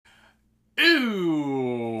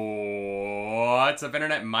What's up,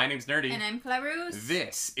 Internet? My name's Nerdy. And I'm Clarus.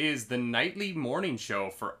 This is the nightly morning show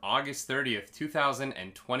for August 30th,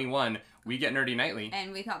 2021. We get nerdy nightly.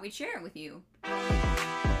 And we thought we'd share it with you.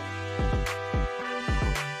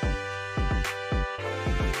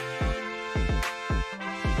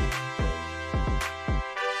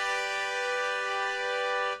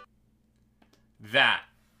 That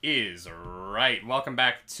is right. Welcome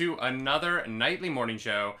back to another nightly morning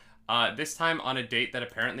show. This time on a date that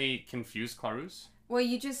apparently confused Clarus. Well,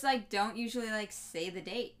 you just, don't usually, say the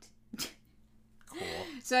date. Cool.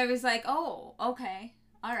 So I was like, oh, okay,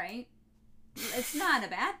 all right. It's not a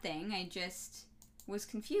bad thing. I just was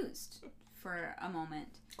confused for a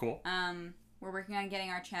moment. Cool. We're working on getting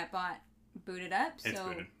our chatbot booted up. It's so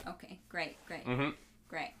booted. Okay, great. Mm-hmm.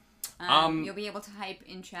 Great. You'll be able to hype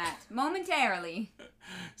in chat momentarily.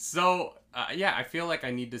 So, yeah, I feel like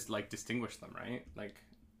I need to, distinguish them, right?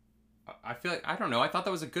 I feel like, I don't know, I thought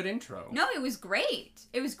that was a good intro. No, it was great.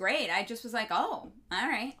 It was great. I just was like, oh, all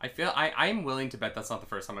right. I feel, I'm willing to bet that's not the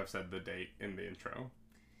first time I've said the date in the intro.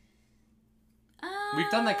 We've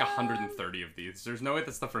done 130 of these. There's no way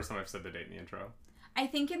that's the first time I've said the date in the intro. I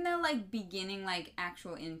think in the, beginning,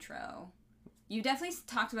 actual intro. You definitely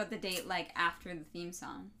talked about the date, after the theme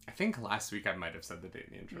song. I think last week I might have said the date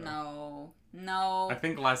in the intro. No. I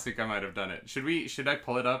think last week I might have done it. Should I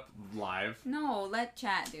pull it up live? No, let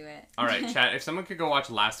chat do it. Alright, chat, if someone could go watch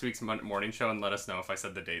last week's morning show and let us know if I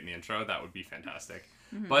said the date in the intro, that would be fantastic.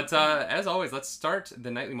 Mm-hmm. But, as always, let's start the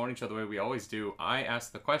nightly morning show the way we always do. I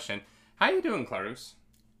ask the question, how you doing, Clarus?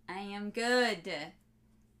 I am good.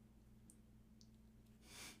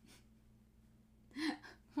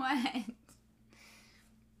 What?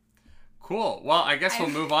 Cool. Well, I guess we'll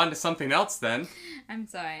move on to something else then. I'm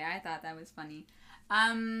sorry. I thought that was funny.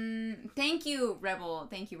 Thank you, Rebel.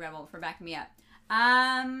 Thank you, Rebel, for backing me up.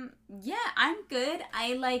 Yeah, I'm good.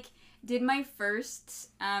 I, did my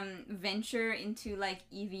first, venture into,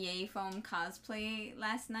 EVA foam cosplay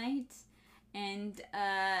last night. And,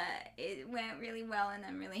 it went really well, and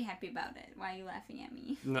I'm really happy about it. Why are you laughing at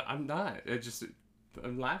me? No, I'm not.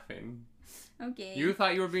 I'm laughing. Okay. You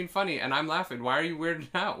thought you were being funny, and I'm laughing. Why are you weirded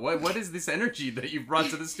out? What is this energy that you brought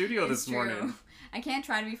to the studio this morning? I can't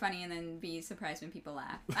try to be funny and then be surprised when people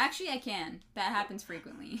laugh. Actually, I can. That happens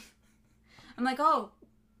frequently. I'm like, oh,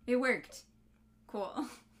 it worked. Cool.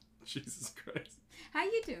 Jesus Christ. How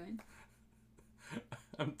you doing?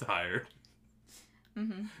 I'm tired.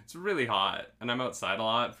 Mm-hmm. It's really hot, and I'm outside a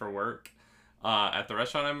lot for work. At the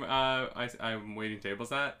restaurant I'm waiting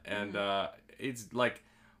tables at, and it's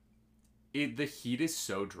the heat is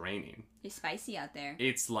so draining. It's spicy out there.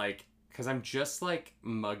 It's because I'm just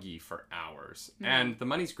muggy for hours, and the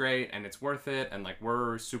money's great, and it's worth it, and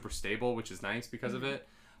we're super stable, which is nice because of it.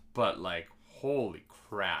 But holy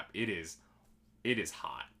crap, it is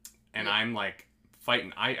hot, and I'm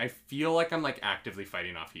fighting. I feel like I'm actively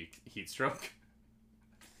fighting off heat stroke.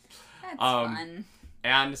 That's fun.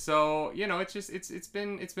 And so it's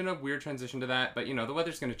been a weird transition to that, but the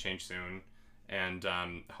weather's gonna change soon. And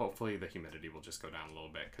hopefully the humidity will just go down a little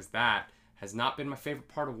bit, because that has not been my favorite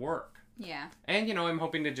part of work. Yeah. And, I'm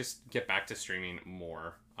hoping to just get back to streaming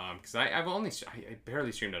more, because I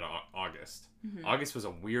barely streamed in August. Mm-hmm. August was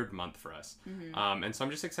a weird month for us. Mm-hmm. And so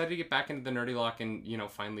I'm just excited to get back into the Nerdy Lock and,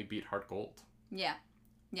 finally beat Heart Gold. Yeah.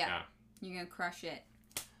 You're going to crush it.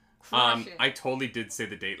 Crush it. I totally did say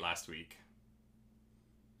the date last week.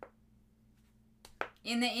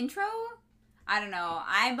 In the intro? I don't know.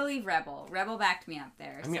 I believe Rebel. Rebel backed me up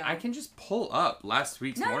there. I mean, I can just pull up last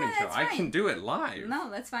week's morning show. Fine. I can do it live. No,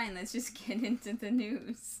 that's fine. Let's just get into the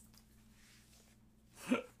news.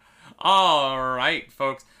 All right,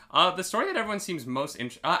 folks. The story that everyone seems most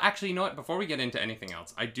actually, you know what? Before we get into anything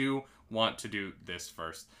else, I do want to do this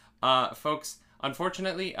first. Folks,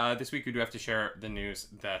 unfortunately, this week we do have to share the news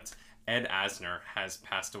that Ed Asner has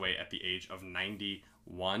passed away at the age of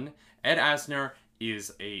 91. Ed Asner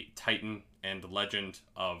is a titan and legend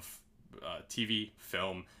of TV,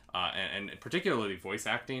 film, and particularly voice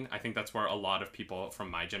acting. I think that's where a lot of people from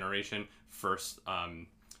my generation first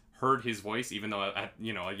heard his voice, even though at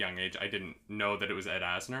a young age I didn't know that it was Ed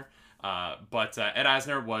Asner. But Ed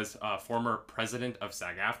Asner was former president of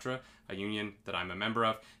SAG-AFTRA, a union that I'm a member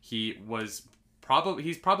of. He's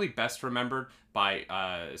probably best remembered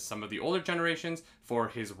by some of the older generations for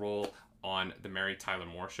his role on the Mary Tyler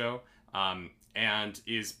Moore Show. And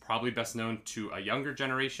is probably best known to a younger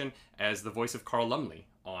generation as the voice of Carl Lumbly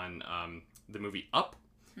on the movie Up.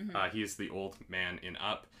 Mm-hmm. He is the old man in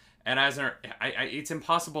Up. Ed Asner, it's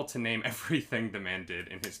impossible to name everything the man did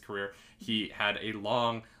in his career. He had a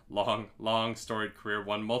long storied career,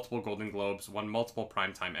 won multiple Golden Globes, won multiple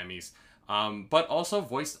Primetime Emmys, but also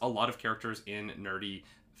voiced a lot of characters in nerdy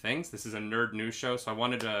things. This is a nerd news show, so I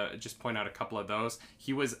wanted to just point out a couple of those.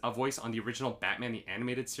 He was a voice on the original Batman the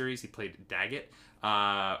Animated Series. He played Daggett.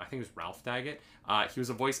 I think it was Ralph Daggett. He was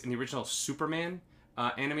a voice in the original Superman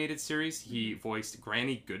animated series. He voiced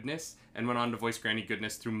Granny Goodness and went on to voice Granny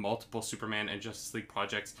Goodness through multiple Superman and Justice League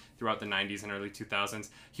projects throughout the 90s and early 2000s.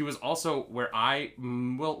 He was also, where I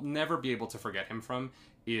will never be able to forget him from,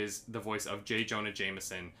 is the voice of J. Jonah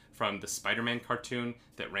Jameson from the Spider-Man cartoon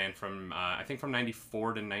that ran from, I think from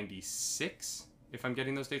 94 to 96, if I'm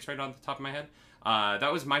getting those dates right on the top of my head.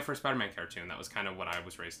 That was my first Spider-Man cartoon. That was kind of what I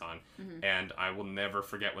was raised on. And I will never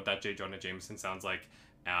forget what that J. Jonah Jameson sounds like.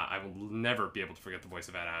 I will never be able to forget the voice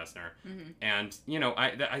of Ed Asner. And, you know,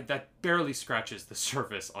 that barely scratches the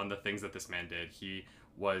surface on the things that this man did. He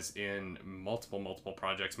was in multiple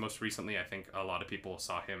projects. Most recently, I think a lot of people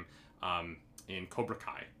saw him in Cobra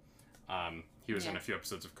Kai. He was in a few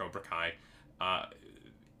episodes of Cobra Kai.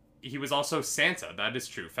 He was also Santa. That is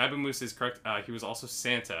true. Fabamoose is correct. He was also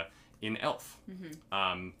Santa in Elf.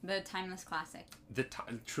 The timeless classic.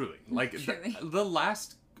 Truly. Like, Truly. the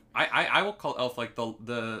last... I will call Elf like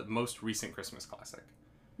the most recent Christmas classic.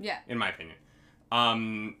 Yeah. In my opinion.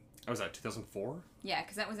 What was that, 2004? Yeah,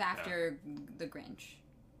 because that was after The Grinch.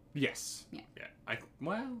 Yes. Yeah.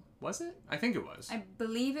 Well, was it? I think it was. I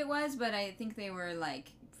believe it was, but I think they were like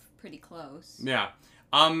pretty close. Yeah.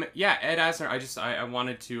 Yeah, Ed Asner, I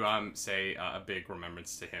wanted to say a big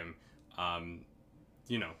remembrance to him.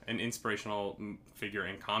 You know, an inspirational figure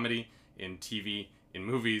in comedy, in TV, in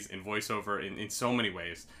movies, in voiceover, in so many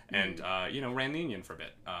ways. And, you know, ran the union for a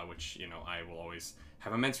bit, which, you know, I will always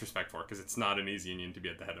have immense respect for, because it's not an easy union to be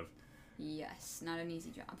at the head of. Yes, not an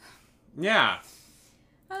easy job. Yeah.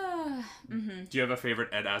 Do you have a favorite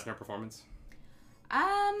Ed Asner performance?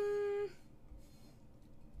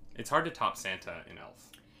 It's hard to top Santa in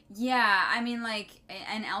Elf. Yeah, I mean, like,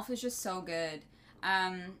 and Elf is just so good.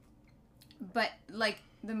 But, like,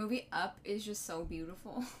 the movie Up is just so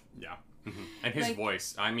beautiful. Yeah. And his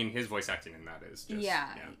voice, I mean, his voice acting in that is just...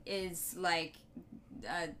 is, like,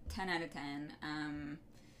 10 out of 10.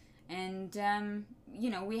 You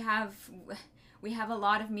know, we have a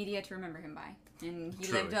lot of media to remember him by. And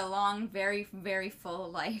he lived a long, very, very full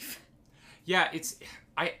life. Yeah, it's...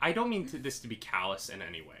 I don't mean this to be callous in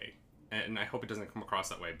any way. And I hope it doesn't come across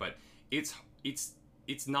that way. But it's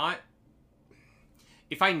not...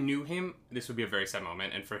 If I knew him, this would be a very sad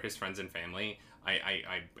moment. And for his friends and family,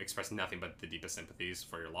 I express nothing but the deepest sympathies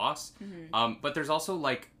for your loss. But there's also,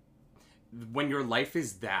 like... When your life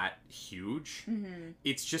is that huge,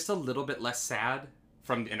 it's just a little bit less sad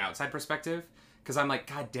from an outside perspective. Because I'm like,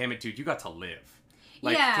 God damn it, dude, you got to live.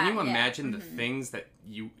 Like, can you imagine the things that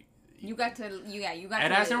you got to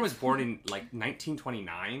Ed Asner was born in, like,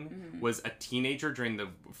 1929, was a teenager during the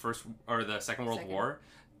Second World War.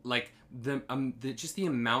 Like, just the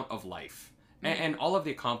amount of life. And all of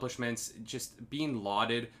the accomplishments, just being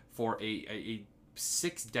lauded for a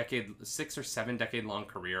 6 or 7 decade long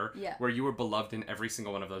career where you were beloved in every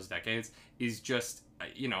single one of those decades is just,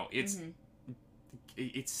 you know, it's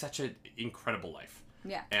such an incredible life.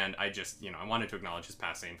 Yeah. And I just, you know, I wanted to acknowledge his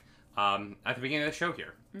passing at the beginning of the show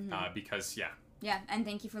here because, Yeah, and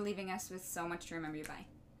thank you for leaving us with so much to remember you by.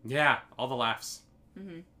 Yeah, all the laughs.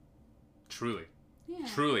 Truly. Yeah.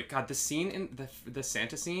 Truly. God, the scene in the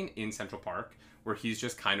Santa scene in Central Park where he's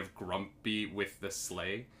just kind of grumpy with the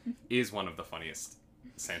sleigh is one of the funniest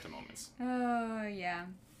Santa moments. Oh, yeah.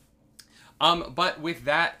 But with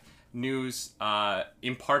that news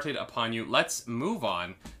imparted upon you, let's move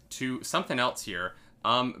on to something else here.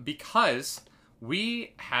 Because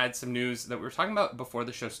we had some news that we were talking about before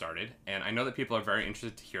the show started, and I know that people are very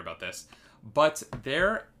interested to hear about this, but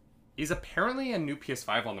there is apparently a new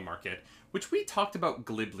PS5 on the market, which we talked about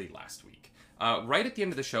glibly last week. Right at the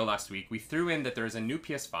end of the show last week, we threw in that there's a new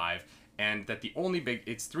PS5, and that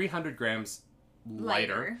it's 300 grams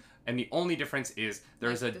lighter, and the only difference is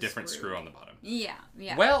there's a different screw on the bottom. Yeah.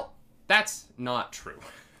 Well, that's not true.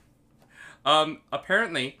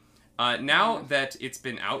 Apparently, now that it's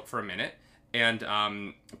been out for a minute,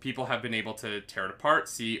 and people have been able to tear it apart,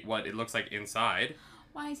 see what it looks like inside.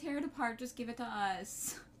 Why tear it apart? Just give it to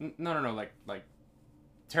us. No, like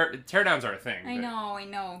teardowns are a thing. I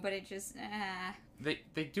know, but it just...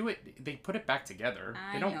 They do it, they put it back together.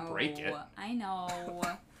 They don't break it. I know.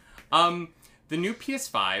 The new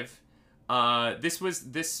PS5,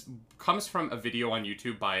 this comes from a video on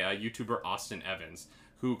YouTube by YouTuber Austin Evans,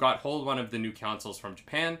 who got hold of one of the new consoles from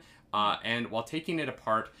Japan, and while taking it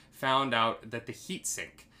apart, found out that the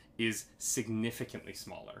heatsink is significantly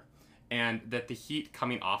smaller, and that the heat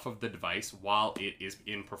coming off of the device while it is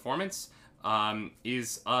in performance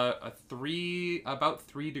is about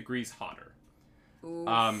 3 degrees hotter.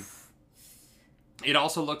 Oof. It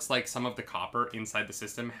also looks like some of the copper inside the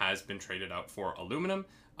system has been traded out for aluminum,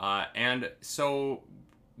 and so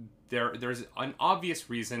there's an obvious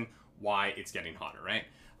reason why it's getting hotter, right?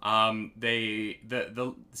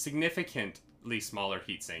 The significantly smaller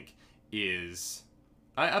heatsink is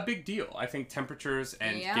a big deal. I think temperatures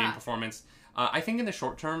and game performance. I think in the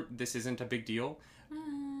short term, this isn't a big deal.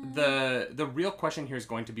 The real question here is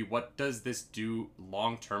going to be, what does this do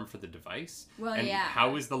long term for the device? Well, and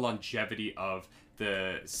how is the longevity of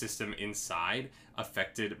the system inside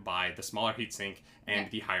affected by the smaller heatsink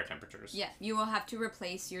and the higher temperatures? Yeah, you will have to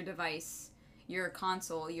replace your device, your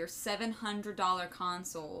console, your $700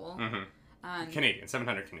 console. Mm-hmm. Canadian,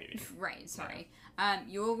 700 Canadian. Right, sorry.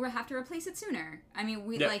 You will have to replace it sooner. I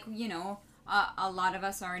mean, a lot of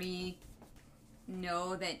us already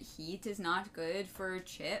know that heat is not good for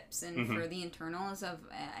chips and for the internals of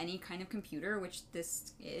any kind of computer, which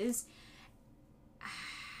this is.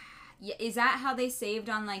 Yeah, is that how they saved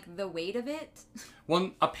on, like, the weight of it?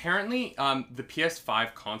 Well, apparently, the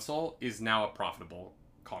PS5 console is now a profitable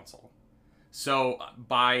console. So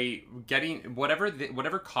by getting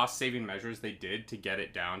whatever cost-saving measures they did to get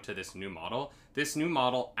it down to this new model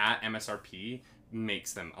at MSRP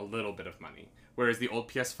makes them a little bit of money. Whereas the old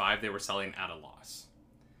PS5, they were selling at a loss.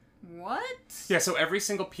 What? Yeah, so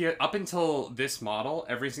up until this model,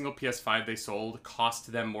 every single PS5 they sold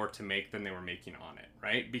cost them more to make than they were making on it,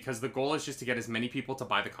 right? Because the goal is just to get as many people to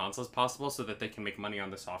buy the console as possible so that they can make money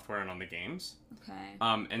on the software and on the games. Okay.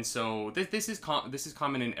 And so this is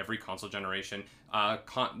common in every console generation.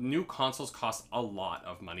 New consoles cost a lot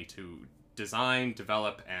of money to design,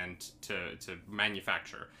 develop, and to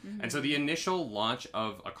manufacture. And so the initial launch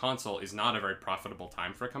of a console is not a very profitable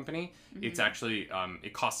time for a company. It's actually,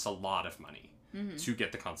 it costs a lot of money to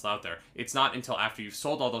get the console out there. It's not until after you've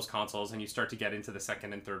sold all those consoles and you start to get into the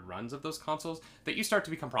second and third runs of those consoles that you start to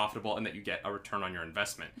become profitable and that you get a return on your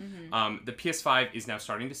investment. The PS5 is now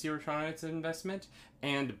starting to see a return on its investment,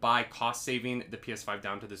 and by cost saving the PS5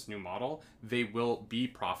 down to this new model, they will be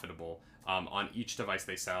profitable on each device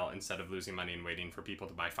they sell, instead of losing money and waiting for people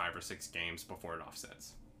to buy 5 or 6 games before it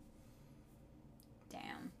offsets.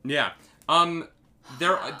 Damn. Yeah.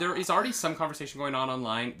 There is already some conversation going on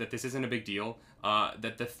online that this isn't a big deal.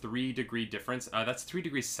 That the 3 degree difference, that's 3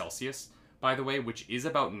 degrees Celsius, by the way, which is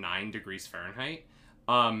about 9 degrees Fahrenheit.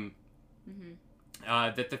 That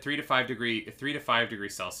the 3 to 5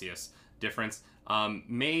 degrees Celsius difference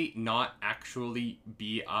may not actually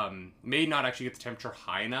get the temperature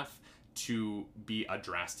high enough to be a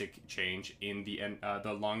drastic change in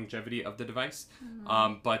the longevity of the device.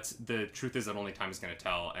 But the truth is that only time is going to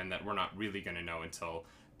tell, and that we're not really going to know until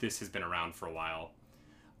this has been around for a while.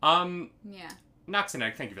 Yeah. Nox and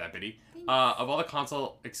Egg, thank you for that, Biddy. Of all the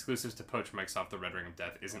console exclusives to poach from Microsoft, the Red Ring of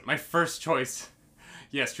Death isn't my first choice.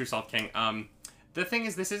 Yes, True Salt King. The thing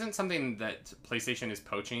is, this isn't something that PlayStation is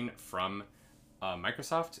poaching from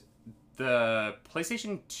Microsoft. The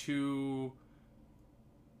PlayStation 2...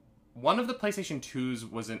 One of the PlayStation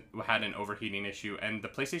 2s had an overheating issue, and the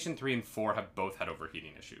PlayStation 3 and 4 have both had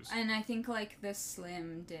overheating issues. And I think, like, the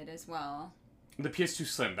Slim did as well. The PS2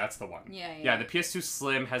 Slim, that's the one. Yeah, the PS2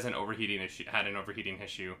 Slim had an overheating issue,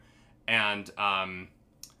 and the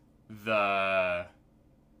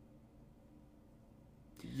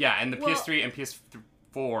PS3 and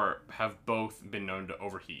PS4 have both been known to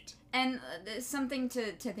overheat. And something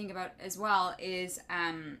to think about as well is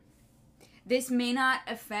this may not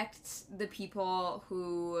affect the people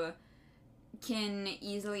who can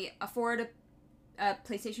easily afford a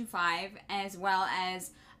PlayStation 5, as well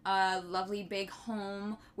as a lovely big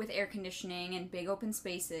home with air conditioning and big open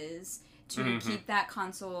spaces to keep that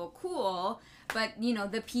console cool. But,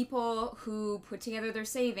 the people who put together their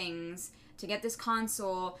savings to get this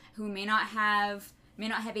console, who may not have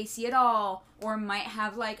AC at all, or might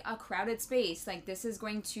have, like, a crowded space, like, this is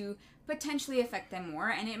going to potentially affect them more,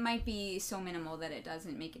 and it might be so minimal that it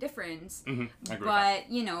doesn't make a difference. I agree with that.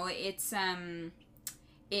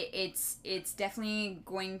 It's definitely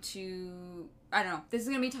going to, I don't know, this is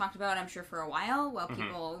going to be talked about, I'm sure, for a while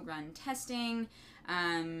people run testing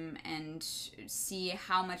and see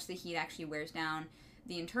how much the heat actually wears down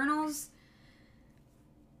the internals.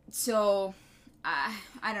 So I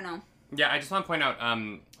don't know. Yeah, I just want to point out,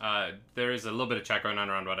 there is a little bit of chat going on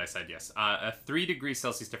around what I said, yes. A 3 degrees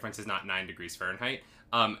Celsius difference is not 9 degrees Fahrenheit.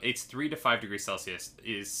 It's 3 to 5 degrees Celsius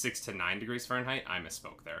is 6 to 9 degrees Fahrenheit. I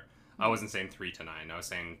misspoke there. I wasn't saying 3 to 9. I was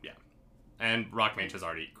saying, yeah. And Rockmage has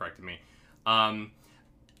already corrected me.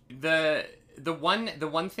 the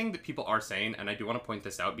one thing that people are saying, and I do want to point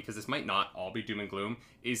this out because this might not all be doom and gloom,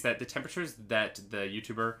 is that the temperatures that the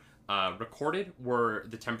YouTuber recorded were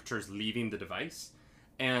the temperatures leaving the device,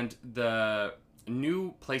 and the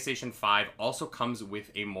new PlayStation 5 also comes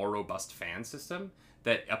with a more robust fan system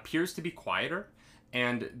that appears to be quieter.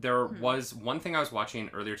 And there was one thing I was watching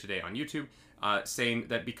earlier today on YouTube saying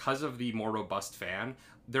that because of the more robust fan,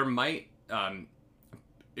 there might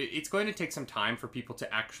it's going to take some time for people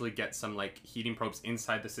to actually get some like heating probes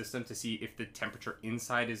inside the system to see if the temperature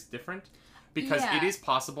inside is different, because it is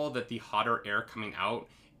possible that the hotter air coming out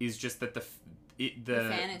is just that the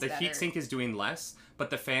heat sink is doing less, but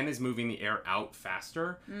the fan is moving the air out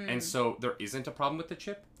faster, and so there isn't a problem with the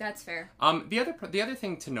chip. That's fair. The other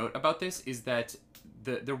thing to note about this is that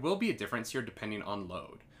there will be a difference here depending on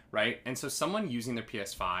load, right? And so someone using their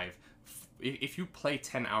PS5, if you play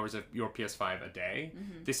 10 hours of your PS5 a day,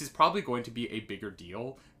 this is probably going to be a bigger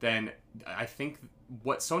deal than, I think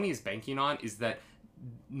what Sony is banking on is that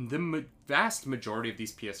the vast majority of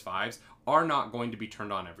these PS5s are not going to be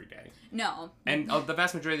turned on every day. No. And the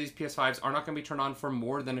vast majority of these PS5s are not going to be turned on for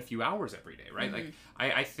more than a few hours every day, right? Like,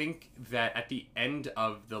 I think that at the end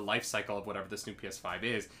of the life cycle of whatever this new PS5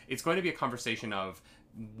 is, it's going to be a conversation of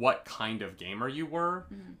what kind of gamer you were.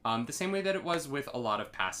 The same way that it was with a lot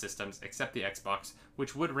of past systems, except the Xbox,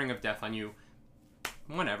 which would Ring of Death on you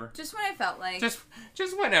whenever. Just when I felt like. Just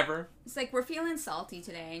whenever. It's like, we're feeling salty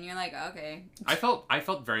today, and you're like, okay. I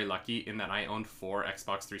felt very lucky in that I owned 4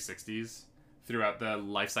 Xbox 360s throughout the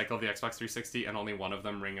life cycle of the Xbox 360, and only one of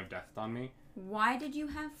them Ring of Death on me. Why did you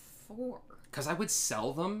have 4? Because I would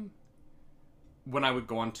sell them when I would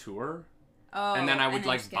go on tour. Oh, and then I would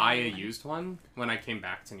like buy a used one when I came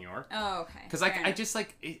back to New York. Oh, okay. Because like I just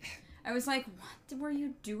like it... I was like, what were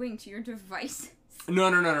you doing to your devices? No.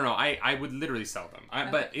 I would literally sell them.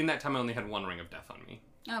 Okay. But in that time, I only had 1 Ring of Death on me.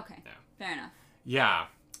 Okay. Yeah. Fair enough. Yeah.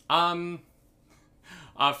 Fabu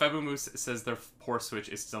Moose says their poor Switch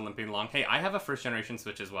is still limping along. Hey, I have a first generation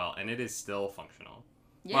Switch as well, and it is still functional.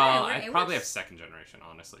 Yeah. Well, I probably have second generation,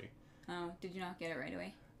 honestly. Oh, did you not get it right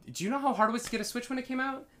away? Do you know how hard it was to get a Switch when it came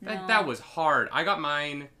out? No. That was hard. I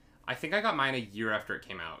think I got mine a year after it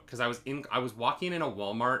came out, because I was walking in a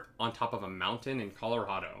Walmart on top of a mountain in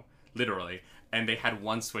Colorado, literally, and they had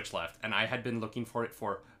 1 Switch left, and I had been looking for it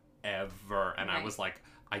forever, and I was like,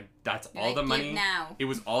 that's all like, the money. Now. It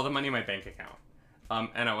was all the money in my bank account,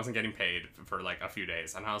 and I wasn't getting paid for like a few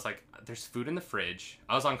days, and I was like, there's food in the fridge.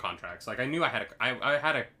 I was on contract, so like I knew I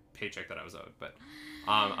had a paycheck that I was owed, but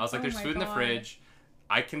I was like, there's food in the fridge.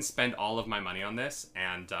 I can spend all of my money on this,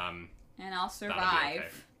 and I'll survive. Okay.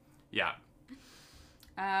 Yeah.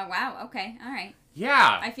 Wow. Okay. All right.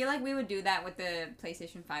 Yeah. I feel like we would do that with the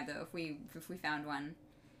PlayStation 5 though, if we found one.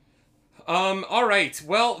 All right.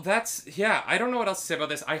 Well, I don't know what else to say about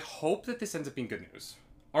this. I hope that this ends up being good news,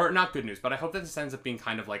 or not good news, but I hope that this ends up being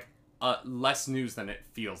kind of like less news than it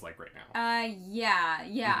feels like right now.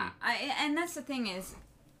 Yeah. And that's the thing is,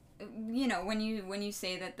 you know, when you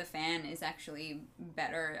say that the fan is actually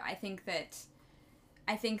better, I think that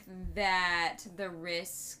the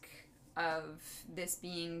risk of this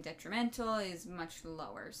being detrimental is much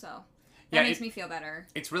lower. So that makes me feel better.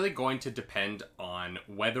 It's really going to depend on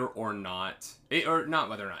whether or not,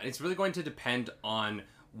 it's really going to depend on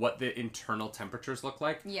what the internal temperatures look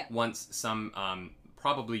like. Yeah. Once some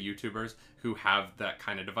probably YouTubers who have that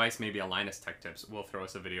kind of device, maybe a Linus Tech Tips will throw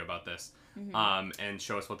us a video about this, and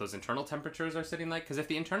show us what those internal temperatures are sitting like. Because if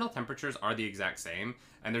the internal temperatures are the exact same,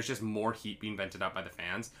 and there's just more heat being vented out by the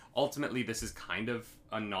fans, ultimately this is kind of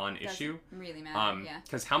a non-issue. Doesn't really matter, yeah.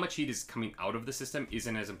 Because how much heat is coming out of the system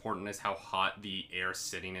isn't as important as how hot the air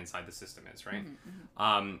sitting inside the system is, right?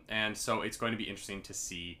 And so it's going to be interesting to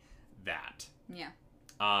see that. Yeah.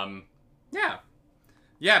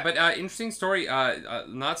 Yeah, but interesting story.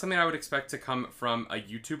 Not something I would expect to come from a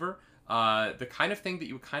YouTuber. The kind of thing that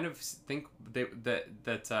you would kind of think that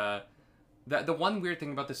the one weird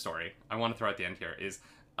thing about this story I want to throw at the end here is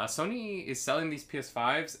Sony is selling these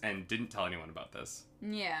PS5s and didn't tell anyone about this.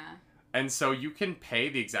 Yeah. And so you can pay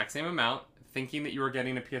the exact same amount thinking that you were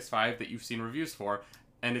getting a PS5 that you've seen reviews for,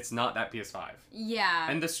 and it's not that PS5. Yeah.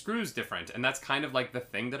 And the screw's different, and that's kind of like the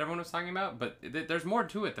thing that everyone was talking about, but there's more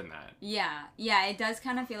to it than that. Yeah, it does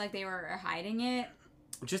kind of feel like they were hiding it.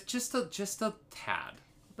 Just a tad.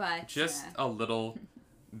 But just a little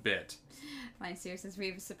bit. My Series says we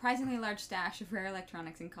have a surprisingly large stash of rare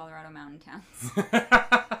electronics in Colorado mountain towns.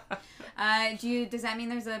 Does that mean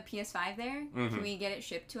there's a PS5 there? Can we get it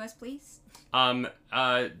shipped to us, please? John,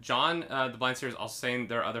 the Blind Seer is also saying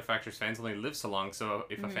there are other factors. Fans only live so long, so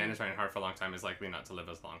if a fan is trying hard for a long time, is likely not to live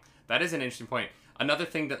as long. That is an interesting point. Another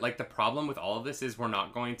thing that, like, the problem with all of this is we're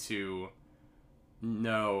not going to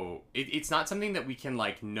No, it's not something that we can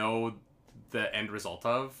like know the end result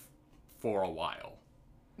of for a while.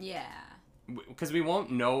 Yeah. Because we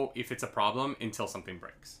won't know if it's a problem until something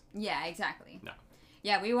breaks. Yeah, exactly. No.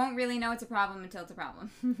 Yeah, we won't really know it's a problem until it's a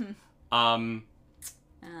problem.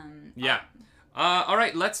 Yeah. All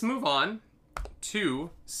right, let's move on to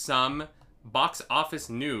some box office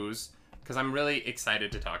news because I'm really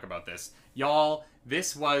excited to talk about this. Y'all,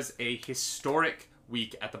 this was a historic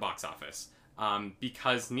week at the box office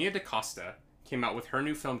because Nia DaCosta came out with her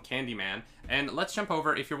new film Candyman. And let's jump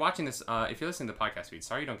over. If you're watching this, if you're listening to the podcast feed,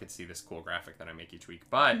 sorry you don't get to see this cool graphic that I make each week.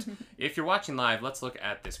 But if you're watching live, let's look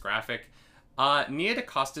at this graphic. Nia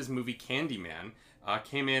DaCosta's movie Candyman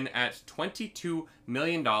came in at $22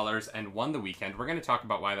 million and won the weekend. We're going to talk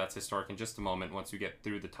about why that's historic in just a moment once we get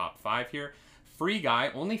through the top 5 here. Free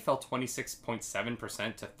Guy only fell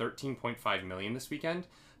 26.7% to $13.5 million this weekend.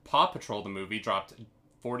 Paw Patrol, the movie, dropped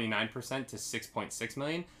 49% to $6.6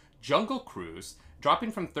 million. Jungle Cruise,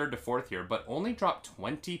 dropping from 3rd to 4th here, but only dropped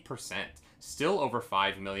 20%. Still over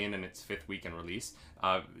 $5 million in its 5th week in release.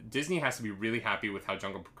 Disney has to be really happy with how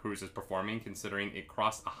Jungle Cruise is performing, considering it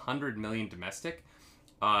crossed $100 million domestic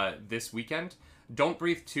this weekend. Don't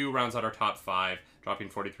Breathe 2 rounds out our top 5, dropping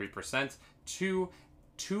 43% to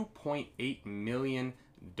 $2.8 million.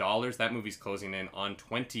 That movie's closing in on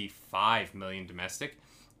 $25 million domestic.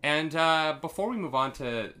 And before we move on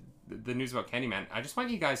to the news about Candyman, I just want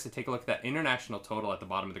you guys to take a look at that international total at the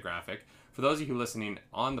bottom of the graphic. For those of you listening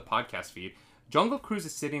on the podcast feed, Jungle Cruise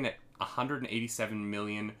is sitting at $187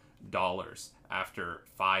 million after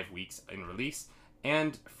 5 weeks in release.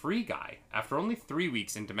 And Free Guy, after only 3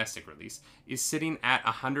 weeks in domestic release, is sitting at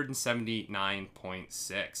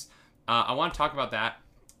 179.6. I want to talk about that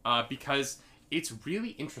because it's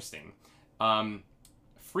really interesting.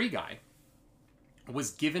 Free Guy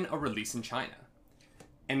was given a release in China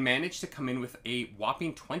and managed to come in with a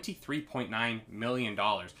whopping $23.9 million,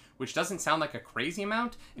 which doesn't sound like a crazy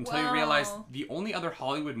amount until you realize the only other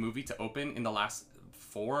Hollywood movie to open in the last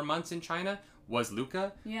 4 months in China was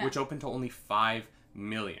Luca, which opened to only $5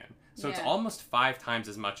 million. So it's almost 5 times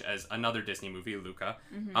as much as another Disney movie, Luca,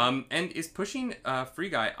 and is pushing Free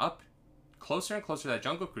Guy up closer and closer to that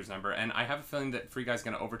Jungle Cruise number, and I have a feeling that Free Guy's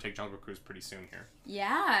going to overtake Jungle Cruise pretty soon here.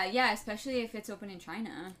 Yeah, especially if it's open in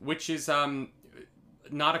China. Which is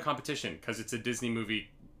not a competition, because it's a Disney movie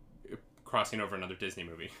crossing over another Disney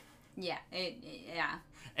movie. Yeah.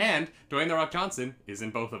 And Dwayne The Rock Johnson is in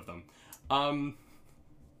both of them.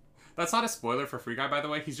 That's not a spoiler for Free Guy, by the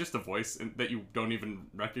way. He's just a voice that you don't even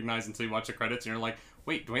recognize until you watch the credits, and you're like,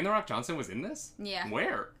 wait, Dwayne The Rock Johnson was in this? Yeah.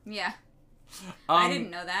 Where? Yeah. I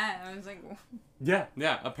didn't know that. I was like, yeah.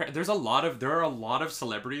 There are a lot of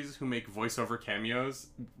celebrities who make voiceover cameos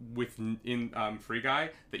in Free Guy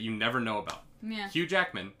that you never know about. Yeah. Hugh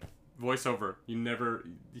Jackman, voiceover. You never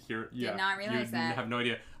hear. Yeah. Did not realize that. You have no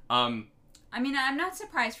idea. I mean, I'm not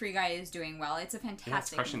surprised Free Guy is doing well. It's a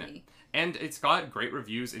fantastic movie. It. And it's got great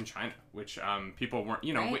reviews in China, which people weren't.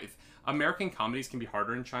 With American comedies can be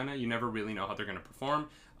harder in China. You never really know how they're going to perform,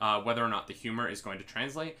 whether or not the humor is going to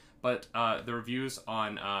translate. But the reviews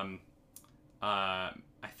on, I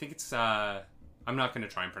think it's, I'm not going to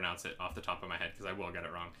try and pronounce it off the top of my head because I will get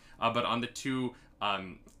it wrong. But on the 2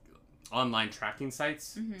 online tracking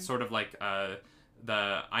sites, sort of like the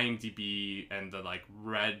IMDb and the like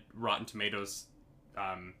Rotten Tomatoes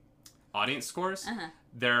audience scores,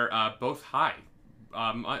 they're both high.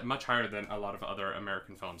 Much higher than a lot of other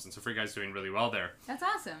American films. And so Free Guy's doing really well there. That's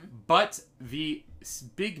awesome. But the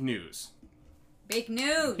big news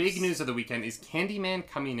of the weekend is Candyman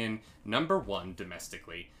coming in number 1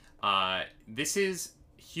 domestically. This is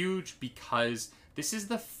huge because this is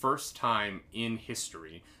the first time in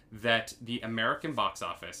history that the American box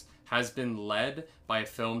office has been led by a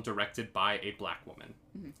film directed by a black woman.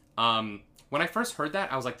 When I first heard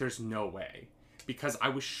that, I was like, there's no way. Because I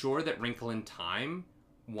was sure that Wrinkle in Time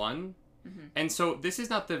won. And so this is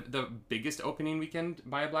not the biggest opening weekend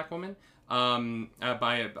by a black woman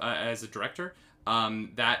as a director.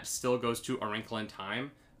 That still goes to A Wrinkle in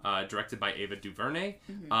Time, directed by Ava DuVernay.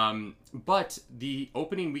 But the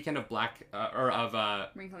opening weekend of A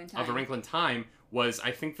Wrinkle in Time was,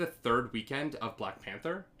 I think, the 3rd weekend of Black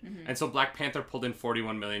Panther. And so Black Panther pulled in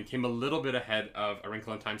 $41 million, came a little bit ahead of A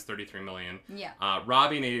Wrinkle in Time's $33 million,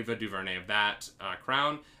 robbing Ava DuVernay of that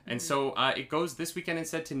crown. And so it goes this weekend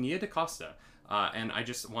instead to Nia DaCosta. And I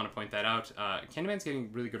just want to point that out. Candyman's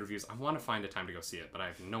getting really good reviews. I want to find a time to go see it, but I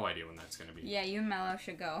have no idea when that's going to be. Yeah, you and Mello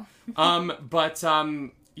should go.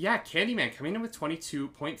 Yeah, Candyman coming in with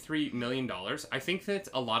 $22.3 million. I think that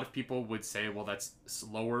a lot of people would say, well, that's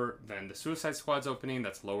lower than the Suicide Squad's opening.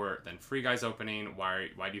 That's lower than Free Guy's opening. Why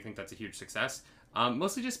do you think that's a huge success?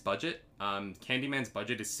 Mostly just budget. Candyman's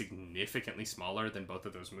budget is significantly smaller than both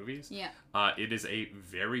of those movies. Yeah. It is a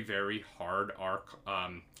very, very hard arc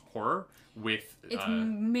horror with... It's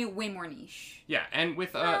way more niche. Yeah, and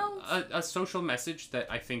with Well- a social message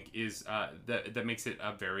that I think is that makes it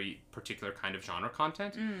a very particular kind of genre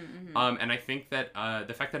content. Mm-hmm. And I think that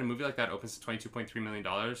the fact that a movie like that opens to $22.3 million,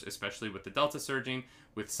 especially with the Delta surging,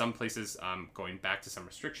 with some places going back to some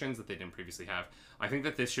restrictions that they didn't previously have, I think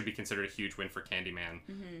that this should be considered a huge win for Candyman.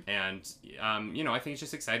 Mm-hmm. And, I think it's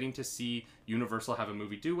just exciting to see Universal have a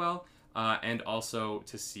movie do well. And also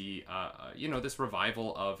to see, this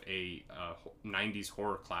revival of a 90s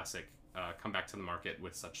horror classic come back to the market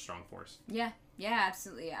with such strong force. Yeah,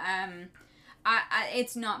 absolutely.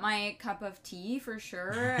 It's not my cup of tea for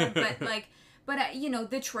sure, but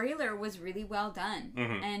the trailer was really well done,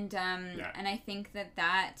 Mm-hmm. and I think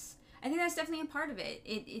that's definitely a part of it.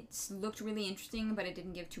 It's looked really interesting, but it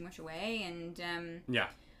didn't give too much away, and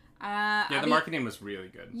the marketing was really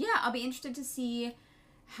good. Yeah, I'll be interested to see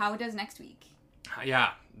how it does next week.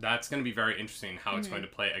 Yeah, that's going to be very interesting how it's going to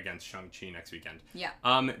play against Shang-Chi next weekend. Yeah.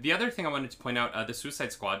 The other thing I wanted to point out, the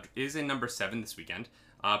Suicide Squad is in number 7 this weekend.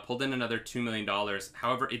 Pulled in another $2 million.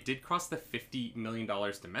 However, it did cross the $50 million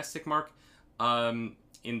domestic mark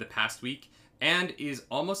in the past week and is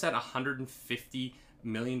almost at $150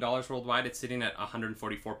 million worldwide. It's sitting at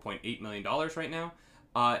 $144.8 million right now.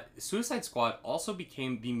 Suicide Squad also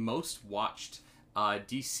became the most watched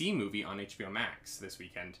DC movie on HBO Max this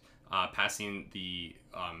weekend, passing the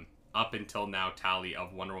up until now tally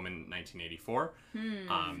of Wonder Woman 1984.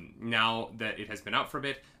 Now that it has been out for a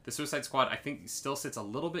bit, the Suicide Squad, I think, still sits a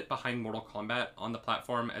little bit behind Mortal Kombat on the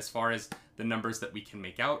platform as far as the numbers that we can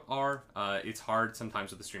make out are. It's hard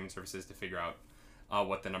sometimes with the streaming services to figure out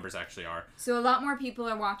what the numbers actually are. So a lot more people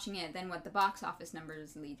are watching it than what the box office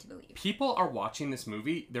numbers lead to believe. People are watching this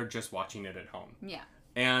movie, they're just watching it at home. Yeah.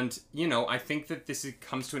 And, I think that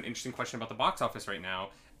comes to an interesting question about the box office right now.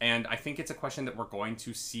 And I think it's a question that we're going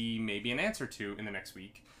to see maybe an answer to in the next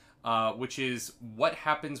week, which is what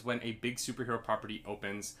happens when a big superhero property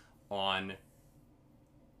opens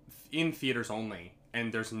in theaters only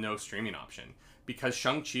and there's no streaming option. Because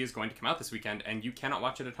Shang-Chi is going to come out this weekend and you cannot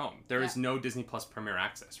watch it at home. There is no Disney Plus Premier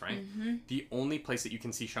Access, right? Mm-hmm. The only place that you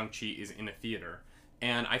can see Shang-Chi is in a theater.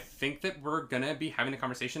 And I think that we're going to be having a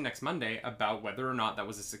conversation next Monday about whether or not that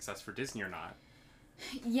was a success for Disney or not.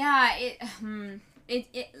 Yeah, it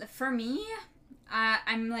for me,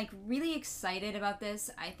 I'm really excited about this.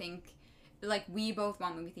 I think we both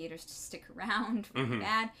want movie theaters to stick around really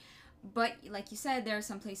bad. But like you said, there are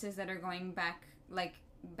some places that are going back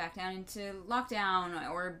down into lockdown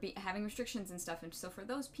or having restrictions and stuff. And so for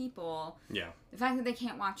those people, the fact that they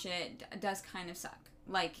can't watch it does kind of suck.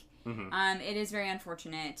 It is very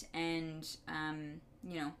unfortunate, and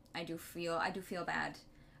I do feel bad,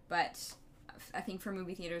 but I think for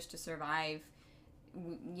movie theaters to survive,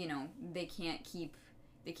 they can't keep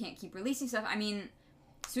releasing stuff. I mean,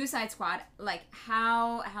 Suicide Squad,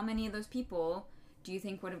 how many of those people do you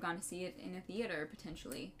think would have gone to see it in a theater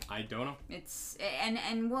potentially? I don't know. It's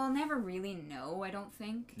and we'll never really know, I don't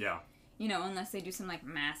think. Yeah. Unless they do some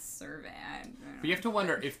mass survey. But you have to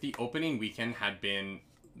wonder if the opening weekend had been,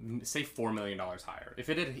 say, $4 million higher. If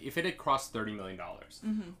it had crossed $30 million,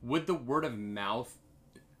 would the word of mouth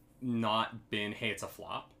not been, hey, it's a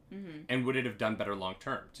flop? And would it have done better long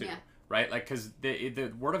term too? Yeah. Right? Because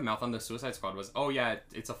the word of mouth on the Suicide Squad was, oh yeah,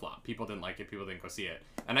 it's a flop. People didn't like it. People didn't go see it.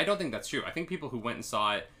 And I don't think that's true. I think people who went and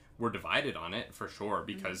saw it were divided on it for sure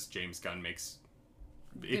because James Gunn makes...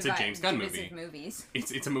 It's a James Gunn movie. Movies.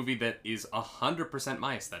 It's a movie that is 100%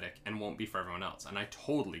 my aesthetic and won't be for everyone else. And I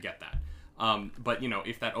totally get that. But,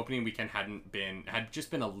 if that opening weekend had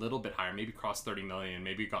just been a little bit higher, maybe crossed 30 million,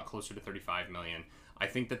 maybe got closer to 35 million, I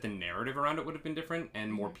think that the narrative around it would have been different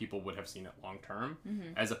and more people would have seen it long term,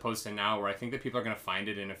 as opposed to now where I think that people are going to find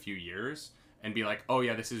it in a few years and be like, oh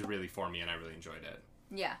yeah, this is really for me and I really enjoyed it.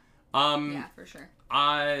 Yeah. Yeah, for sure.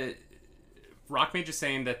 Rockmage is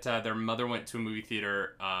saying that their mother went to a movie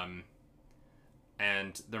theater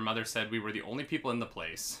and their mother said we were the only people in the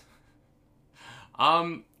place.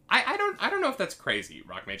 I don't know if that's crazy,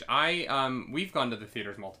 Rockmage. We've gone to the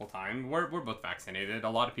theaters multiple times. We're both vaccinated. A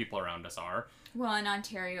lot of people around us are. Well, in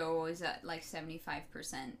Ontario is at 75%,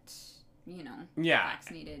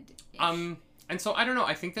 vaccinated. And so I don't know.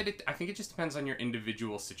 I think it just depends on your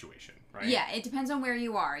individual situation, right? Yeah, it depends on where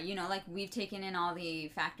you are. We've taken in all the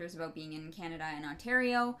factors about being in Canada and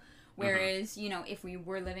Ontario. Whereas, if we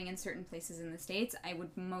were living in certain places in the States, I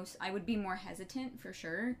would be more hesitant for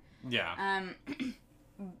sure. Yeah.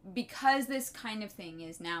 Because this kind of thing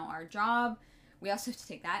is now our job, we also have to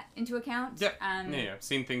take that into account. Yeah.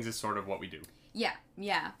 Seeing things is sort of what we do. Yeah.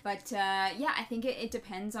 But yeah, I think it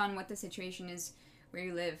depends on what the situation is where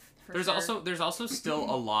you live. There's also still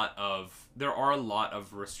there are a lot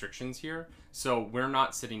of restrictions here. So we're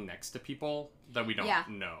not sitting next to people that we don't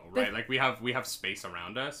know, right? Like we have space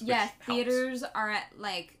around us. Yeah, which theaters are at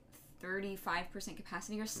like 35%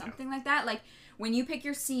 capacity or something like that. Like when you pick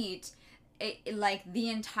your seat, like the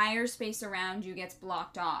entire space around you gets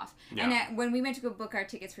blocked off. Yeah. And when we went to go book our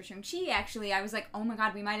tickets for Shang-Chi, actually, I was like, oh my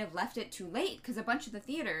god, we might have left it too late because a bunch of the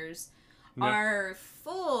theaters are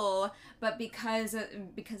full, but because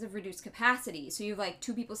of reduced capacity. So you have like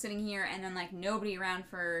 2 people sitting here and then like nobody around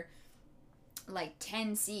for like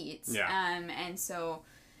 10 seats. Yeah. And so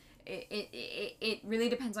it really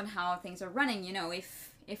depends on how things are running. You know,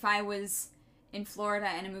 if I was in Florida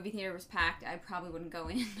and a movie theater was packed, I probably wouldn't go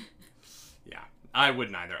in. Yeah, I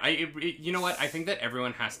wouldn't either. You know what? I think that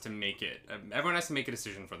everyone has to make a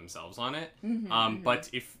decision for themselves on it. But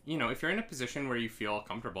if you're in a position where you feel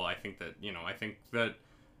comfortable, I think that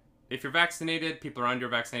if you're vaccinated, people around you are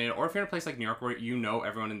vaccinated, or if you're in a place like New York where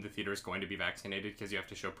everyone in the theater is going to be vaccinated because you have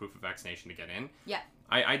to show proof of vaccination to get in. Yeah.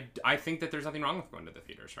 I think that there's nothing wrong with going to the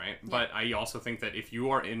theaters, right? Yeah. But I also think that if you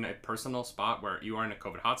are in a personal spot where you are in a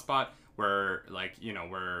COVID hotspot, where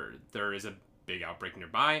where there is a big outbreak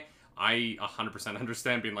nearby, I 100%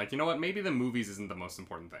 understand being like, you know what, maybe the movies isn't the most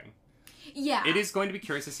important thing. Yeah. It is going to be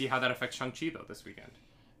curious to see how that affects Shang-Chi, though, this weekend.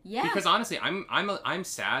 Yeah. Because honestly, I'm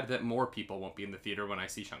sad that more people won't be in the theater when I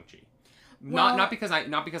see Shang-Chi. Well, not because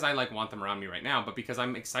I like want them around me right now, but because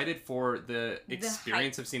I'm excited for the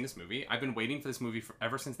experience of seeing this movie. I've been waiting for this movie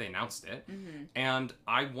ever since they announced it. And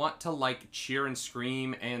I want to like cheer and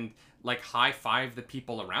scream and like high five the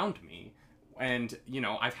people around me. And,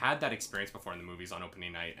 I've had that experience before in the movies on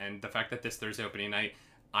opening night. And the fact that this Thursday opening night,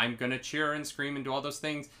 I'm going to cheer and scream and do all those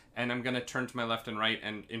things. And I'm going to turn to my left and right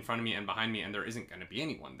and in front of me and behind me. And there isn't going to be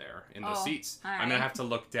anyone there in those seats. Right. I'm going to have to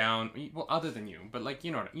look down. Well, other than you. But, like,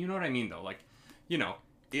 you know what I mean, though. Like,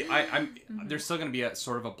 there's still going to be a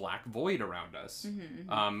sort of a black void around us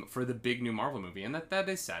for the big new Marvel movie. And that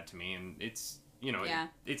is sad to me. And it's,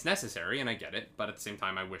 it's necessary. And I get it. But at the same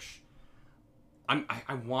time, I wish...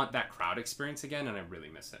 I want that crowd experience again, and I really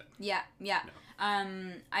miss it. Yeah.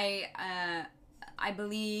 I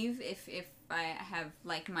believe if I have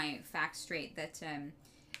like my facts straight that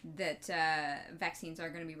vaccines are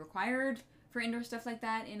going to be required for indoor stuff like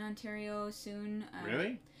that in Ontario soon.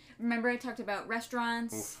 Really? Remember I talked about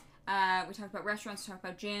restaurants. Oof. We talked about restaurants. Talked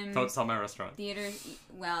about gyms. Don't tell my restaurant. Theaters.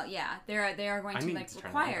 Well, yeah, they are going to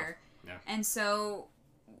require. Yeah. And so.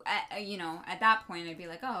 At that point, I'd be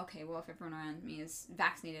like, oh, okay, well, if everyone around me is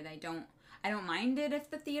vaccinated, I don't mind it if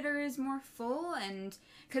the theater is more full. And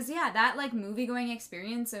because that like movie going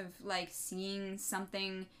experience of like seeing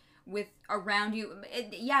something with around you,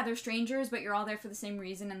 they're strangers, but you're all there for the same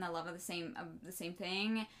reason and the love of the same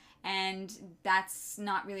thing, and that's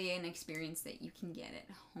not really an experience that you can get at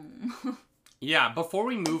home. Yeah, before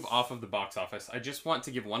we move off of the box office, I just want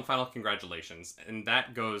to give one final congratulations, and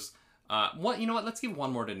that goes. You know what? Let's give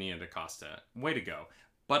one more to Nia DaCosta. Way to go.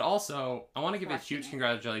 But also, I want to give a huge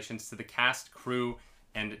congratulations to the cast, crew,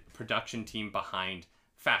 and production team behind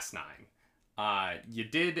Fast 9. You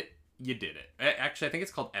did it. Actually, I think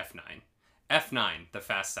it's called F9. F9, the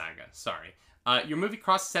Fast Saga. Sorry. Your movie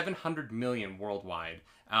crossed 700 million worldwide,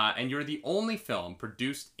 and you're the only film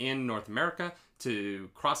produced in North America to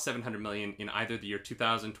cross 700 million in either the year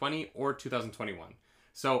 2020 or 2021.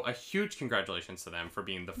 So a huge congratulations to them for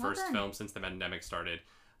being the first film since the pandemic started,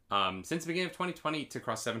 since the beginning of 2020 to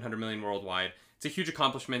cross 700 million worldwide. It's a huge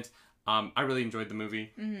accomplishment. I really enjoyed the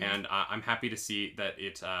movie, and I'm happy to see that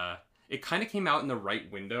it kind of came out in the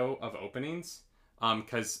right window of openings,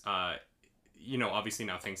 because obviously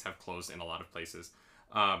now things have closed in a lot of places,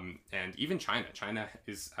 and even China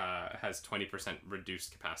has 20%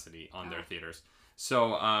 reduced capacity on their theaters.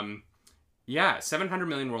 So 700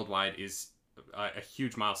 million worldwide is a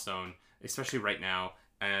huge milestone, especially right now,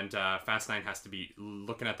 and Fast 9 has to be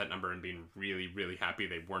looking at that number and being really, really happy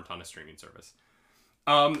they weren't on a streaming service.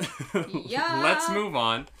 Let's move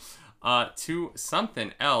on to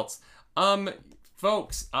something else.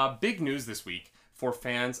 Folks, big news this week for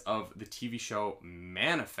fans of the TV show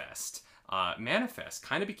Manifest. Manifest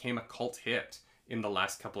kind of became a cult hit in the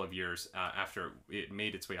last couple of years after it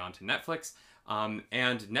made its way onto Netflix, and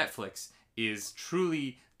Netflix is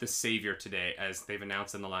truly the savior today, as they've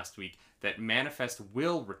announced in the last week that Manifest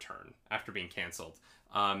will return after being canceled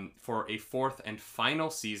for a 4th and final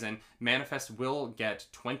season. Manifest will get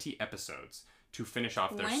 20 episodes to finish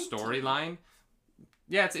off their storyline.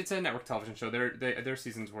 Yeah, it's a network television show. Their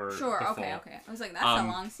seasons were okay. I was like, that's a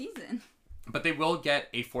long season. But they will get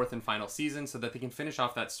a 4th and final season so that they can finish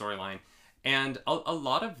off that storyline. And a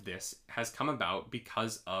lot of this has come about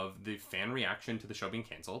because of the fan reaction to the show being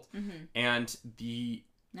canceled. And the...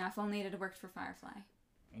 Now, if only it had worked for Firefly.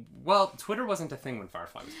 Well, Twitter wasn't a thing when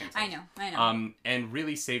Firefly was canceled. I know. And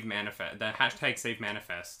really Save Manifest, the hashtag Save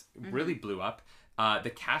Manifest really blew up. The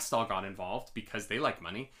cast all got involved because they like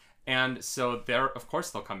money. And so of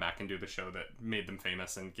course they'll come back and do the show that made them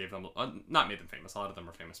famous and gave them, not made them famous, a lot of them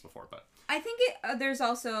were famous before, but. I think there's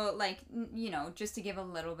also, like, you know, just to give a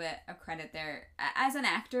little bit of credit there, as an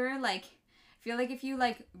actor, like, I feel like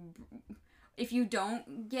if you don't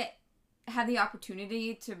have the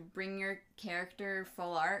opportunity to bring your character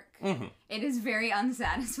full arc, it is very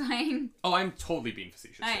unsatisfying. Oh, I'm totally being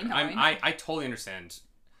facetious here. I totally understand.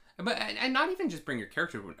 But, and not even just bring your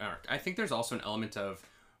character to an arc. I think there's also an element of,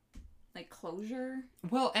 like, closure.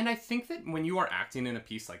 Well, and I think that when you are acting in a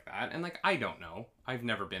piece like that, and, like, I don't know, I've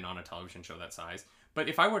never been on a television show that size, but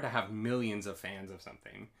if I were to have millions of fans of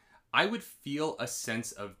something, I would feel a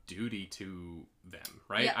sense of duty to them,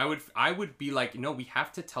 right? Yeah. I would be like, no, we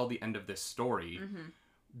have to tell the end of this story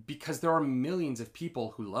because there are millions of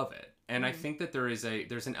people who love it. And I think that there's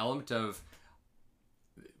an element of,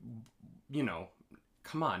 you know,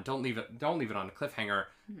 come on, don't leave it on a cliffhanger.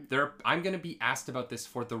 I'm going to be asked about this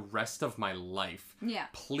for the rest of my life. Yeah.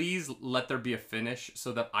 Please let there be a finish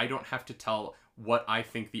so that I don't have to tell what I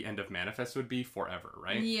think the end of Manifest would be forever,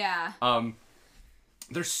 right? Yeah.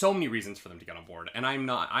 There's so many reasons for them to get on board, and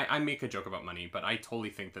I make a joke about money, but I totally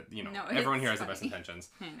think that, you know, everyone here has the best intentions.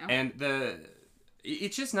 I know. And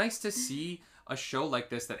it's just nice to see a show like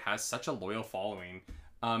this that has such a loyal following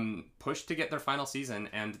push to get their final season,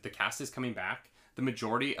 and the cast is coming back. The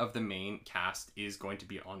majority of the main cast is going to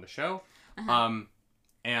be on the show.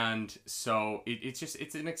 And so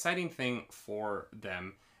it's an exciting thing for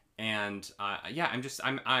them. And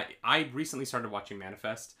I recently started watching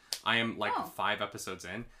Manifest. I am like 5 episodes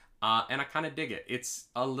in, and I kind of dig it. It's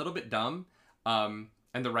a little bit dumb, and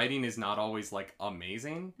the writing is not always like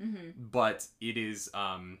amazing, but it is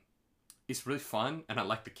it's really fun, and I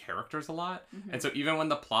like the characters a lot. And so even when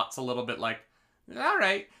the plot's a little bit like, all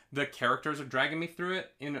right, the characters are dragging me through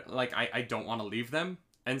it, in like I don't want to leave them,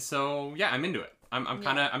 and so yeah, I'm into it.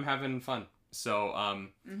 I'm having fun. So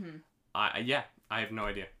I have no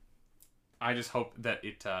idea. I just hope that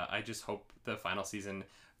I just hope the final season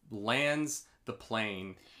lands the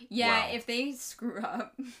plane. Yeah, well. If they screw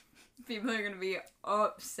up, people are gonna be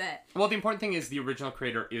upset. Well, the important thing is the original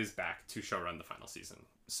creator is back to showrun the final season.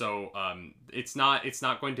 So it's not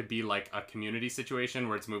going to be like a Community situation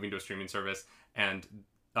where it's moving to a streaming service and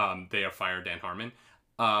they have fired Dan Harmon.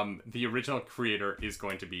 The original creator is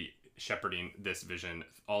going to be shepherding this vision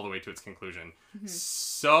all the way to its conclusion.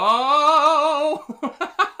 So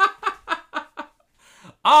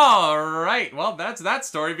all right, well, that's that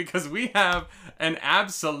story, because we have an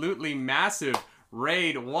absolutely massive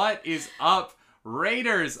raid. What is up,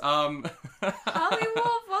 Raiders? Holly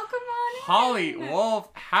Wolf, welcome on in. Holly Wolf,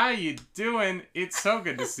 how you doing? It's so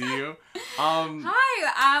good to see you.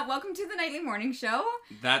 Hi, welcome to the Nightly Morning Show.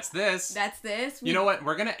 That's this. You know what?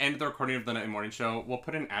 We're gonna end the recording of the Nightly Morning Show. We'll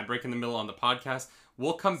put an ad break in the middle on the podcast.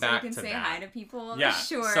 We'll come back to that. So you can say hi to people. Yeah,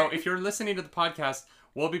 sure. So if you're listening to the podcast,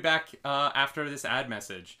 we'll be back after this ad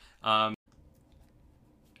message.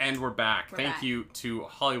 And we're back. Thank you to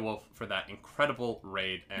Holly Wolf for that incredible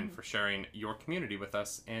raid and for sharing your community with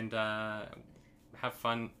us, and have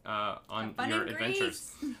fun on your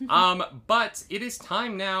adventures. But it is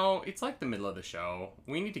time now. It's like the middle of the show.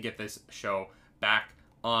 We need to get this show back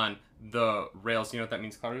on the rails. You know what that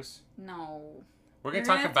means, Clarus? No. We're going to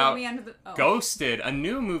talk about Ghosted, a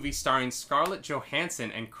new movie starring Scarlett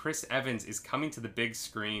Johansson and Chris Evans is coming to the big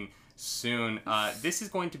screen soon. This is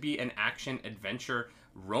going to be an action-adventure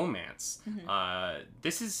romance.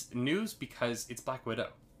 This is news because it's Black Widow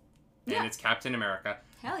and it's Captain America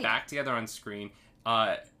back together on screen.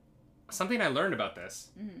 Something I learned about this,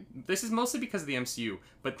 this is mostly because of the MCU,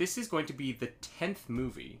 but this is going to be the 10th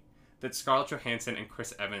movie that Scarlett Johansson and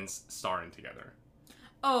Chris Evans star in together.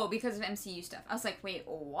 Oh, because of MCU stuff. I was like, wait,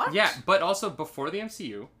 what? Yeah, but also before the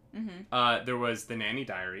MCU, there was The Nanny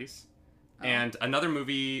Diaries, and another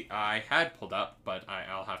movie I had pulled up, but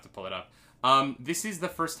I'll have to pull it up. This is the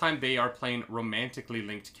first time they are playing romantically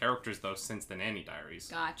linked characters, though, since The Nanny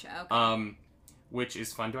Diaries. Gotcha, okay. Which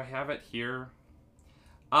is fun. Do I have it here?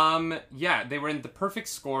 Yeah, they were in The Perfect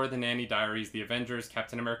Score, The Nanny Diaries, The Avengers,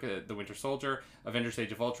 Captain America, The Winter Soldier, Avengers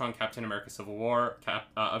Age of Ultron, Captain America Civil War,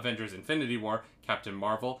 Avengers Infinity War, Captain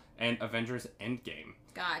Marvel, and Avengers Endgame.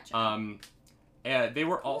 Gotcha. They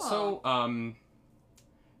were also,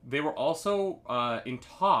 They were also in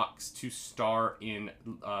talks to star in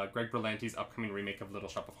Greg Berlanti's upcoming remake of Little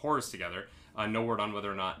Shop of Horrors together. No word on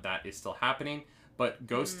whether or not that is still happening, but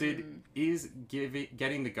Ghosted is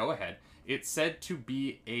getting the go-ahead. It's said to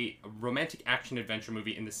be a romantic action-adventure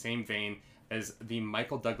movie in the same vein as the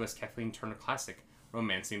Michael Douglas, Kathleen Turner classic,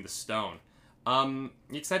 Romancing the Stone. You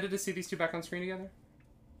excited to see these two back on screen together?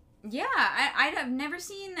 Yeah, I've never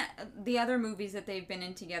seen the other movies that they've been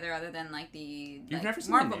in together other than like the You've never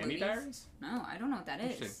seen Marvel the Nanny movies. Diaries? No, I don't know what that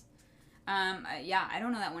is. Yeah, I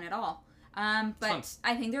don't know that one at all. But fun.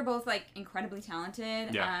 I think they're both like incredibly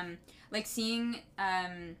talented. Yeah. Like seeing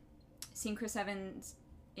Chris Evans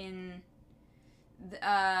in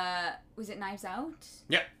was it Knives Out?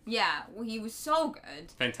 Yeah. Yeah, well, he was so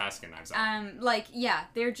good. Fantastic in Knives Out. Like yeah,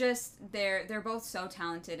 they're both so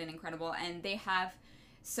talented and incredible, and they have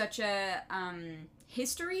such a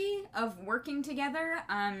history of working together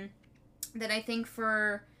that I think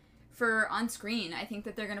for on screen, I think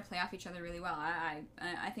that they're going to play off each other really well.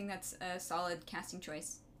 I think that's a solid casting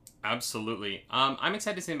choice. Absolutely. I'm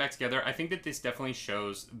excited to see them back together. I think that this definitely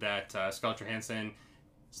shows that Scarlett Johansson's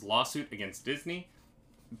lawsuit against Disney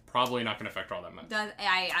probably not going to affect her all that much.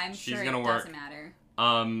 I'm She's sure gonna it work. doesn't matter.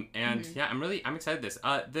 And yeah, I'm excited this.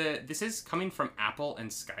 This is coming from Apple and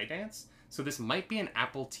Skydance, so this might be an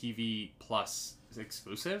Apple TV Plus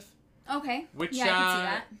exclusive. Okay. Which yeah, I can see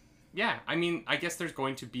that. Yeah, I mean, I guess there's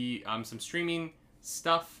going to be some streaming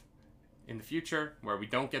stuff in the future where we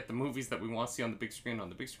don't get the movies that we want to see on the big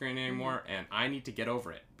screen anymore, and I need to get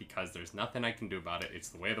over it because there's nothing I can do about it. It's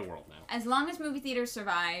the way of the world now. As long as movie theaters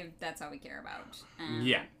survive, that's all we care about.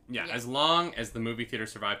 Yeah. As long as the movie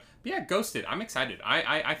theaters survive. But yeah, Ghosted. I'm excited.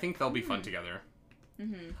 I think they'll be fun together.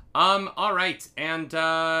 All right, and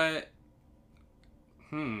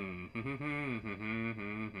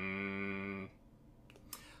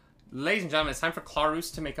ladies and gentlemen, it's time for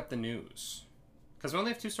Clarus to make up the news. Because we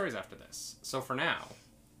only have 2 stories after this. So for now,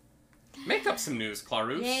 make up some news,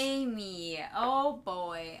 Clarus. Yay me. Oh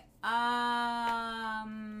boy.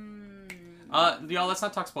 Y'all, let's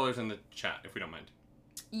not talk spoilers in the chat, if we don't mind.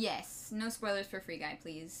 Yes. No spoilers for Free Guy,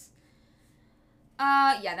 please.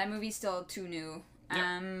 Yeah, that movie's still too new.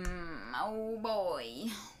 Yep. Oh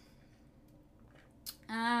boy.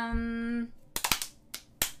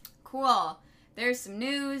 Cool. There's some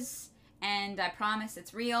news, and I promise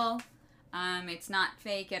it's real. It's not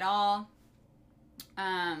fake at all.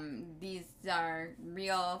 These are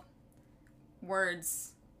real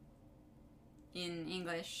words in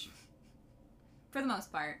English. For the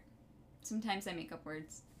most part. Sometimes I make up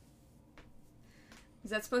words.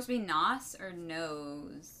 Is that supposed to be nos or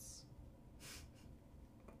nose?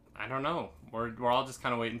 I don't know. We're all just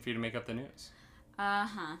kind of waiting for you to make up the news.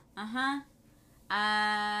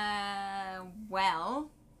 Well.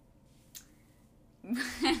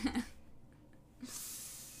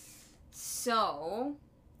 So.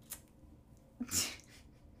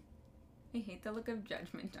 I hate the look of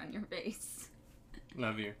judgment on your face.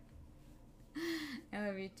 Love you. I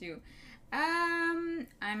love you too. I'm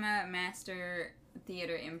a master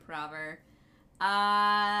theater improver.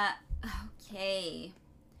 Okay.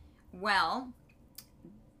 Well,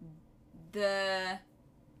 the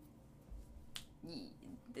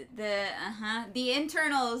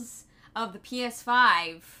internals of the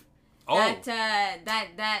PS5. Oh.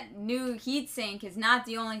 That new heatsink is not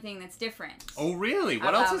the only thing that's different. Oh, really?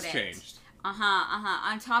 What else has about it. changed?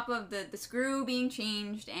 On top of the screw being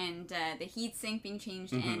changed and the heatsink being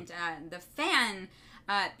changed and the fan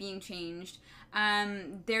being changed,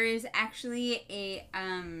 there is actually a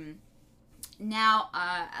now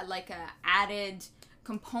like a added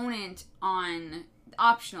component on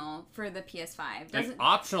optional for the PS5. An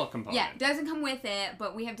optional component? Yeah, doesn't come with it,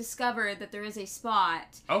 but we have discovered that there is a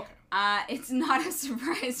spot. Okay. It's not a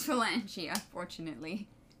surprise phalange, unfortunately.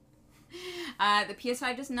 The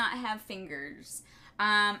PS5 does not have fingers.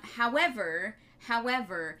 However,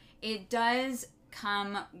 it does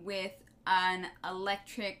come with an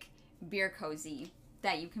electric beer cozy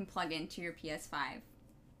that you can plug into your PS5.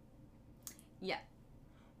 Yeah.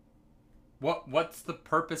 What's the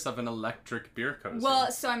purpose of an electric beer cozy?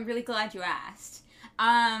 Well, so I'm really glad you asked.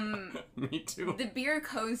 Me too. The beer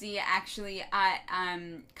cozy actually,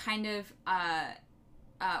 kind of,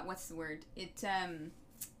 what's the word? It,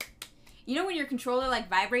 you know when your controller like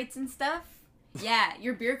vibrates and stuff? Yeah,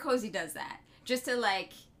 your beer cozy does that. Just to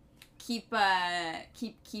like keep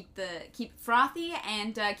frothy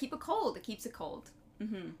and keep it cold. It keeps it cold.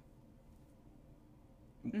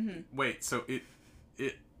 Wait, so it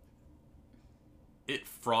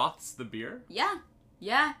froths the beer? Yeah.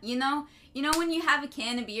 Yeah, you know when you have a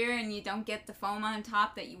can of beer and you don't get the foam on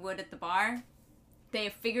top that you would at the bar? They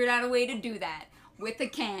have figured out a way to do that with a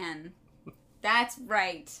can. That's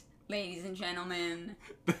right, ladies and gentlemen.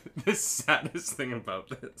 The saddest thing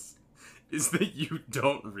about this is that you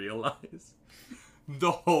don't realize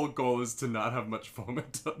the whole goal is to not have much foam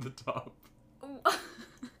at the top.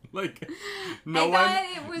 Like, no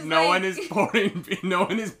one is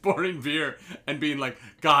pouring beer and being like,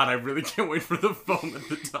 God, I really can't wait for the foam at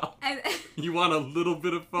the top. You want a little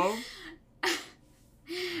bit of foam?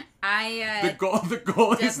 The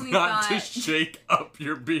goal is not to shake up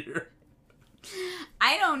your beer.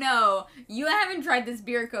 I don't know. You haven't tried this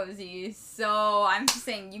beer cozy, so I'm just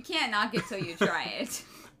saying you can't knock it till you try it.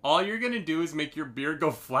 All you're gonna do is make your beer go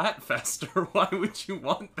flat faster. Why would you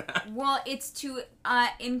want that? Well, it's to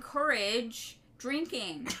encourage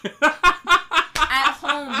drinking at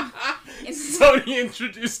home. Sony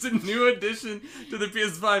introduced a new addition to the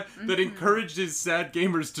PS5 that encourages sad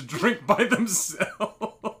gamers to drink by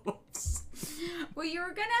themselves. Well, you were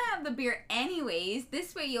gonna have the beer anyways.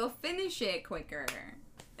 This way you'll finish it quicker.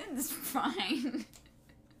 It's fine.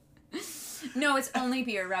 No, it's only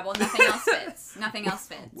beer, Rebel. Nothing else fits. Nothing else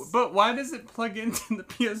fits. But why does it plug into the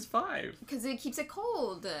PS5? Because it keeps it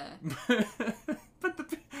cold.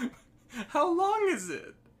 But how long is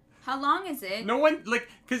it? How long is it? No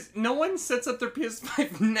one sets up their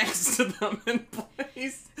PS5 next to them and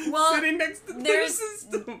plays sitting next to their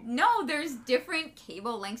system. No, there's different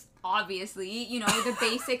cable lengths, obviously. You know, the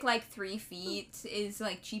basic, 3 feet is,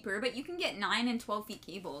 cheaper, but you can get 9 and 12 feet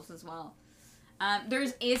cables as well. There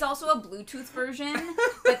is also a Bluetooth version,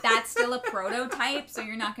 but that's still a prototype, so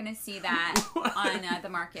you're not going to see that on the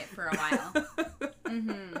market for a while.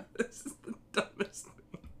 Mm-hmm. This is the dumbest thing.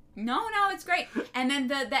 No, it's great. And then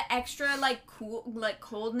the extra,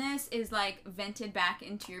 coldness is, vented back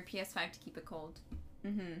into your PS5 to keep it cold.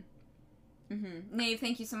 Mm-hmm. Mm-hmm. Nave,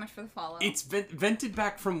 thank you so much for the follow. It's vented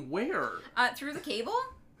back from where? Through the cable?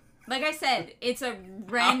 Like I said, it's a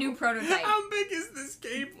brand new prototype. How big is this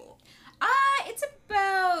cable? It's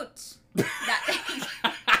about that.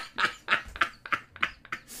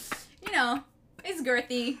 You know, it's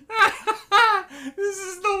girthy. This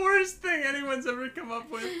is the worst thing anyone's ever come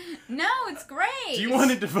up with. No, it's great. Do you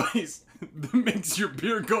want a device that makes your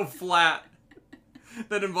beer go flat?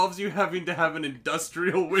 That involves you having to have an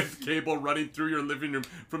industrial width cable running through your living room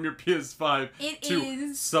from your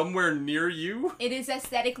PS5 somewhere near you? It is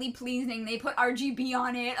aesthetically pleasing. They put RGB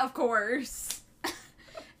on it, of course.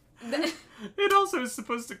 It also is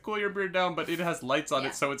supposed to cool your beer down, but it has lights on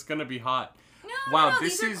it, so it's gonna be hot. No,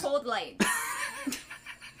 these are cold lights.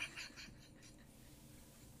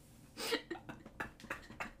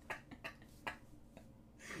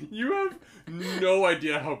 You have no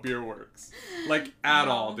idea how beer works. At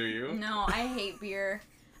all, do you? No, I hate beer.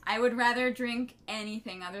 I would rather drink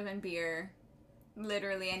anything other than beer.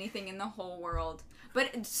 Literally anything in the whole world.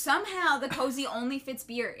 But somehow the Cozy only fits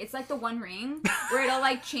beer. It's like the One Ring, where it'll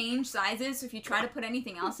change sizes, so if you try to put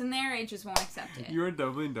anything else in there, it just won't accept it. You are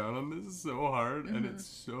doubling down on this so hard, and it's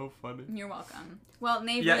so funny. You're welcome. Well,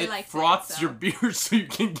 Nate really likes it. Yeah, it froths your beer so you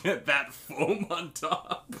can get that foam on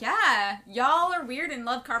top. Yeah, y'all are weird and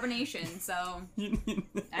love carbonation, so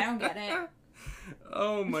I don't get it.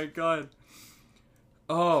 Oh my god.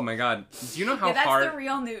 Oh my god. Do you know how that's hard... That's the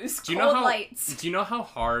real news. Lights. Do you know how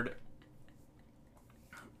hard...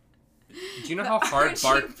 Do you know how hard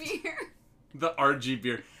the RG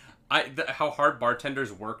beer, how hard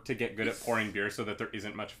bartenders work to get good at pouring beer so that there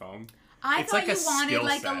isn't much foam? I thought you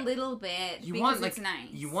wanted a little bit because it's nice.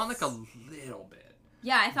 You want a little bit.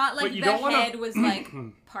 Yeah, I thought the head was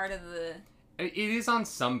part of the. It is on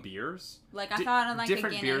some beers. I thought on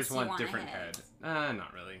different a Guinness, beers want different head.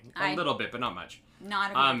 Not really. A little bit, but not much.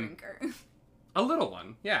 Not a beer drinker. A little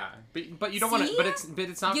one, yeah, but you don't want to. But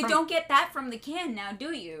it's not. You don't get that from the can now,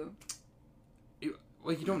 do you?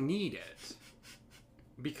 Well, you don't need it.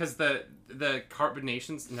 Because the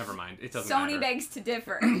carbonations... Never mind. It doesn't matter. Sony begs to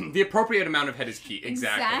differ. The appropriate amount of head is key.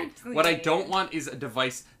 Exactly. What I don't want is a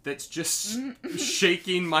device that's just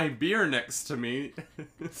shaking my beer next to me.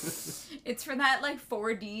 It's for that,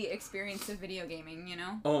 4D experience of video gaming, you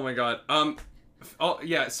know? Oh my god. Oh,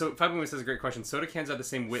 yeah, so Fabian says a great question. Soda cans are the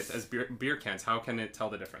same width as beer cans. How can it tell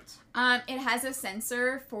the difference? It has a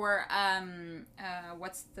sensor for,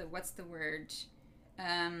 what's the word?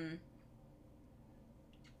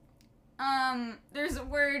 There's a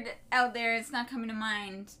word out there, it's not coming to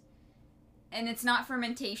mind. And it's not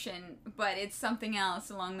fermentation, but it's something else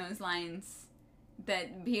along those lines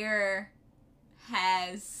that beer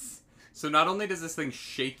has. So not only does this thing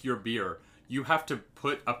shake your beer, you have to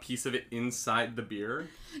put a piece of it inside the beer?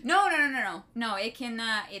 No. No, it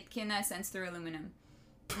can sense through aluminum.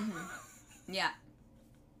 Mm-hmm. Yeah.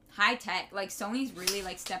 high tech. Like Sony's really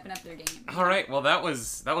like stepping up their game. All right. Well, that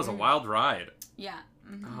was a wild ride. Yeah.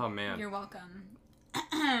 Oh man. You're welcome.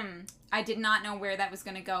 I did not know where that was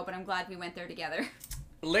gonna go, but I'm glad we went there together.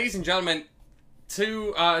 Ladies and gentlemen,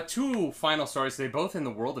 two final stories today, both in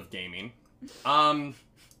the world of gaming.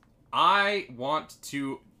 I want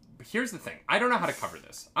to. Here's the thing. I don't know how to cover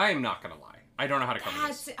this. I am not gonna lie. I don't know how to cover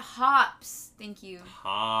this. Hops. Thank you.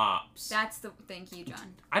 Hops. Thank you,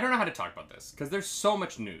 John. I don't know how to talk about this because there's so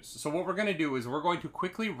much news. So what we're gonna do is we're going to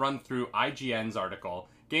quickly run through IGN's article,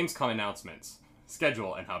 Gamescom announcements,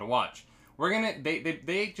 schedule, and how to watch. We're gonna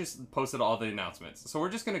they just posted all the announcements, so we're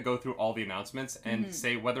just gonna go through all the announcements and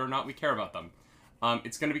say whether or not we care about them.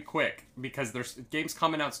 It's gonna be quick because there's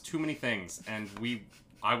Gamescom announced too many things, and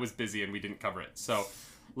I was busy and we didn't cover it. So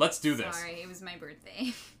let's do this. Sorry, it was my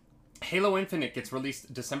birthday. Halo Infinite gets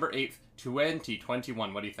released December 8th,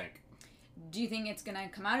 2021. What do you think? Do you think it's gonna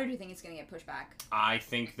come out, or do you think it's gonna get pushed back? I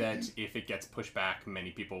think that if it gets pushed back, many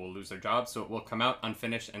people will lose their jobs, so it will come out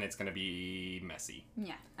unfinished, and it's going to be messy.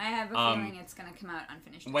 Yeah, I have a feeling it's going to come out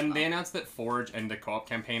unfinished. When they announced that Forge and the co-op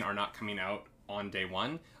campaign are not coming out on day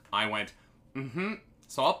one, I went,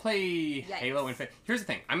 So I'll play Halo Infinite. Here's the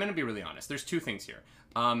thing. I'm going to be really honest. There's two things here.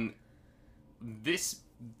 This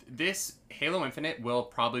Halo Infinite will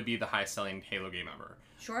probably be the highest selling Halo game ever.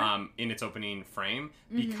 Sure. In its opening frame,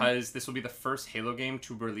 because this will be the first Halo game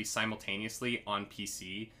to release simultaneously on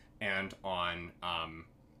PC and on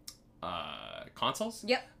consoles.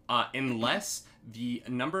 Yep. Unless the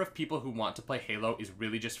number of people who want to play Halo is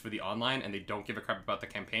really just for the online and they don't give a crap about the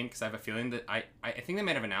campaign, because I have a feeling that I think they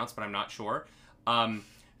might have announced, but I'm not sure. I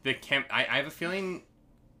have a feeling,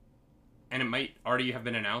 and it might already have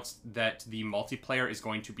been announced, that the multiplayer is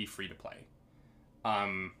going to be free to play.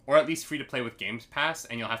 Or at least free to play with Games Pass,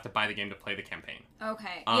 and you'll have to buy the game to play the campaign.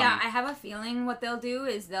 Okay. Yeah, I have a feeling what they'll do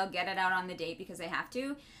is they'll get it out on the date because they have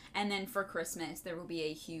to, and then for Christmas there will be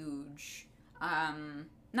a huge,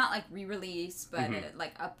 not like re-release, but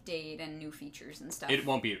like update and new features and stuff. It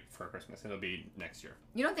won't be for Christmas. It'll be next year.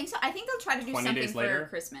 You don't think so? I think they'll try to do 20 something days later? for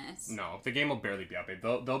Christmas. No, the game will barely be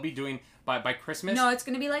updated. They'll be doing by Christmas. No, it's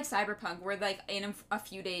gonna be like Cyberpunk, where like in a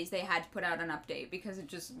few days they had to put out an update because it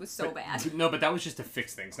just was so bad. No, but that was just to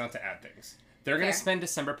fix things, not to add things. They're gonna Fair. spend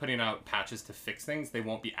December putting out patches to fix things. They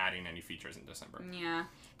won't be adding any features in December. Yeah,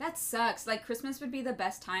 that sucks. Like Christmas would be the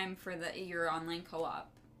best time for your online co-op.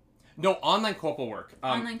 No, online co-op will work.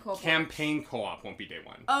 Online co-op. Campaign co-op won't be day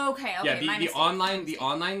one. Oh, okay. Yeah, my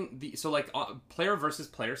mistake. player versus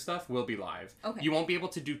player stuff will be live. Okay. You won't be able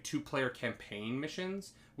to do 2-player campaign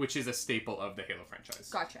missions, which is a staple of the Halo franchise.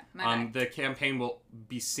 Gotcha. My bad. The campaign will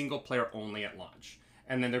be single player only at launch,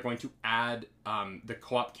 and then they're going to add the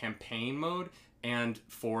co-op campaign mode and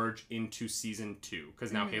Forge into Season 2,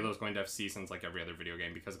 because now Halo is going to have seasons like every other video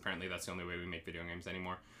game, because apparently that's the only way we make video games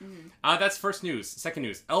anymore. That's first news. Second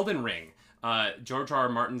news, Elden Ring. George R. R.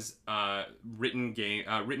 Martin's written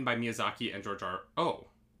by Miyazaki and George R.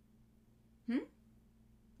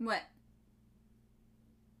 What?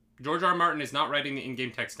 George R. R. Martin is not writing the in-game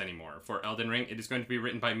text anymore for Elden Ring. It is going to be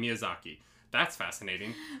written by Miyazaki. That's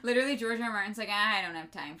fascinating. Literally, George R. R. Martin's like, I don't have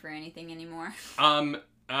time for anything anymore.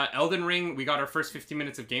 Elden Ring, we got our first 15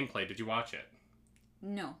 minutes of gameplay. Did you watch it?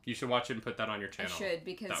 No. You should watch it and put that on your channel. I should,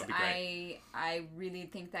 because That would be great. I really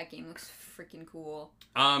think that game looks freaking cool.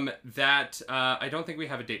 I don't think we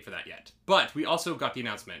have a date for that yet. But we also got the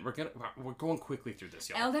announcement. We're going quickly through this,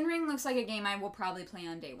 y'all. Elden Ring looks like a game I will probably play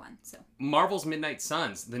on day one. So Marvel's Midnight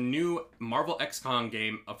Suns, the new Marvel XCOM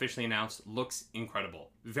game officially announced, looks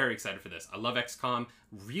incredible. Very excited for this. I love XCOM.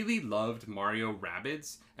 Really loved Mario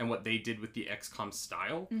Rabbids and what they did with the XCOM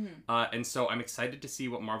style. And so I'm excited to see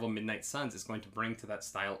what Marvel Midnight Suns is going to bring to that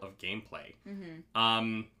style of gameplay.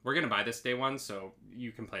 We're going to buy this day one, so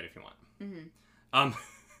you can play it if you want. all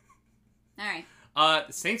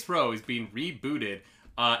right. Saints Row is being rebooted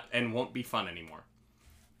and won't be fun anymore.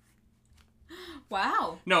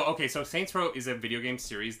 Wow. No, okay, so Saints Row is a video game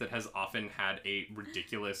series that has often had a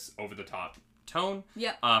ridiculous, over-the-top tone.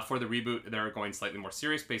 Yep. For the reboot, they're going slightly more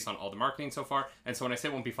serious based on all the marketing so far. And so when I say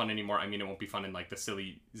it won't be fun anymore, I mean it won't be fun in like the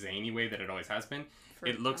silly, zany way that it always has been.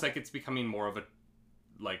 It looks like it's becoming more of a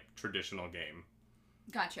like traditional game.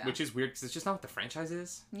 Gotcha. Which is weird because it's just not what the franchise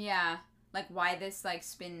is. Yeah. Like, why this like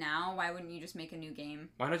spin now? Why wouldn't you just make a new game?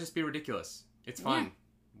 Why not just be ridiculous? It's fun.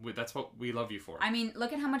 That's what we love you for. I mean,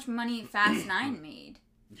 look at how much money Fast 9 made.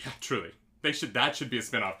 Yeah, truly. That should be a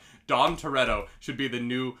spinoff. Dom Toretto should be the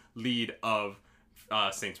new lead of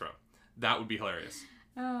Saints Row. That would be hilarious.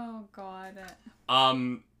 Oh God.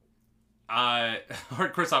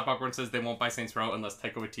 Hardcore Soft Popcorn says they won't buy Saints Row unless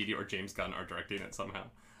Taika Waititi or James Gunn are directing it somehow.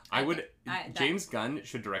 James Gunn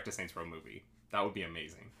should direct a Saints Row movie. That would be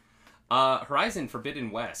amazing. Horizon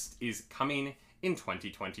Forbidden West is coming in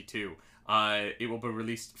 2022. It will be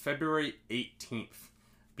released February 18th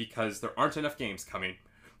because there aren't enough games coming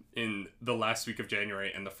in the last week of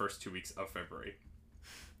January and the first 2 weeks of February.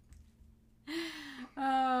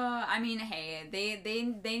 I mean, hey,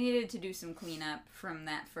 they needed to do some cleanup from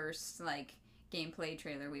that first, like, gameplay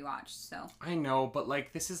trailer we watched, so. I know, but,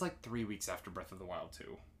 like, this is, like, 3 weeks after Breath of the Wild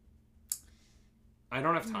 2. I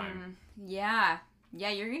don't have time. Yeah. Yeah,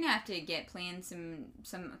 you're gonna have to get playing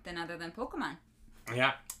something other than Pokemon.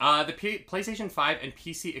 Yeah. The PlayStation 5 and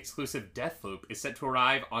PC exclusive Deathloop is set to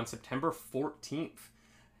arrive on September 14th.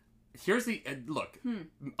 Here's the... look,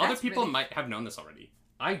 other people might have known this already.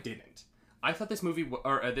 I didn't. I thought this movie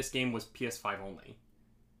this game was PS5 only.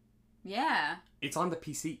 Yeah. It's on the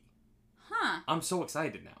PC. Huh. I'm so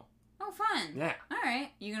excited now. Oh, fun. Yeah. All right.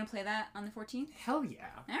 You gonna play that on the 14th? Hell yeah.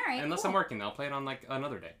 All right. Unless cool. I'm working, I'll play it on like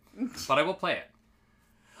another day. But I will play it.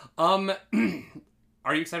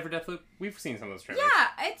 Are you excited for Deathloop? We've seen some of those trailers. Yeah,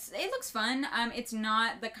 it looks fun. It's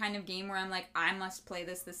not the kind of game where I'm like, I must play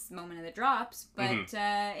this moment of the drops, but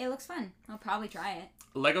it looks fun. I'll probably try it.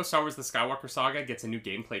 Lego Star Wars The Skywalker Saga gets a new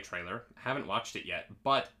gameplay trailer. Haven't watched it yet,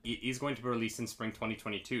 but it is going to be released in spring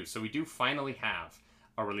 2022. So we do finally have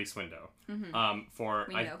a release window for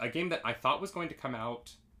a game that I thought was going to come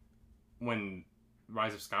out when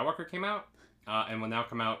Rise of Skywalker came out, and will now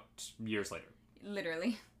come out years later.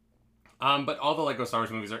 Literally. But all the Lego Star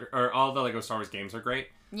Wars movies or all the Lego Star Wars games are great.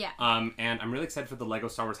 Yeah. And I'm really excited for the Lego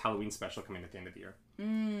Star Wars Halloween special coming at the end of the year.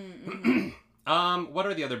 What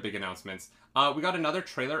are the other big announcements? We got another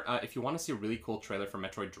trailer. If you want to see a really cool trailer for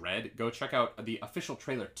Metroid Dread, go check out the official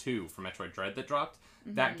trailer 2 for Metroid Dread that dropped.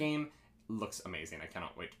 That game looks amazing. I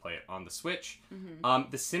cannot wait to play it on the Switch. The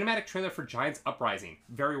cinematic trailer for Giants Uprising,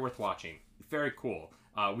 very worth watching. Very cool.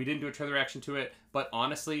 We didn't do a trailer reaction to it, but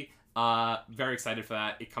honestly, very excited for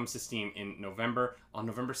that. It comes to Steam in November, on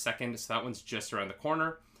November 2nd, so that one's just around the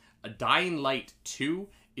corner. Dying Light 2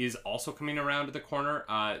 is also coming around the corner.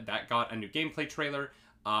 That got a new gameplay trailer.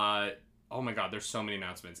 Oh my god, there's so many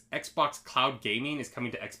announcements. Xbox Cloud Gaming is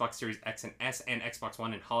coming to Xbox Series X and S and Xbox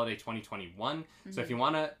One in holiday 2021. So if you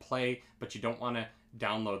want to play, but you don't want to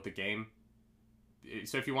download the game,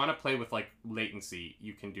 so if you want to play with, like, latency,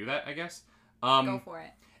 you can do that, I guess. Go for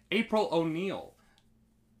it. April O'Neil,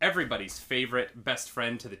 everybody's favorite best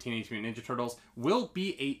friend to the Teenage Mutant Ninja Turtles, will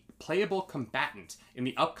be a playable combatant in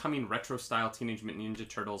the upcoming retro-style Teenage Mutant Ninja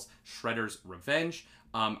Turtles Shredder's Revenge.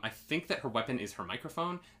 I think that her weapon is her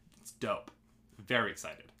microphone. It's dope. Very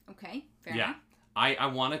excited. Okay, fair enough. I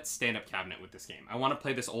want a stand-up cabinet with this game. I want to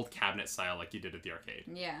play this old cabinet style like you did at the arcade.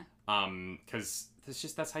 Yeah. Because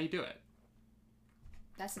that's how you do it.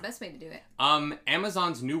 That's the best way to do it.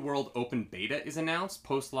 Amazon's New World Open Beta is announced.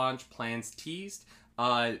 Post-launch plans teased.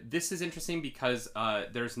 This is interesting because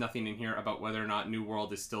there's nothing in here about whether or not New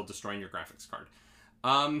World is still destroying your graphics card.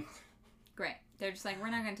 Great. They're just like, we're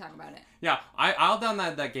not going to talk about it. Yeah, I'll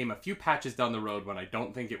download that game a few patches down the road when I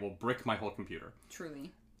don't think it will brick my whole computer.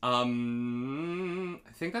 Truly. I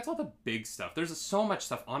think that's all the big stuff. There's so much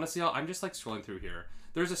stuff. Honestly, I'm just like scrolling through here.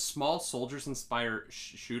 There's a Small Soldiers inspired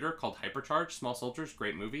shooter called Hypercharge. Small Soldiers,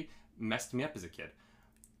 great movie. Messed me up as a kid.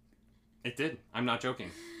 It did. I'm not joking.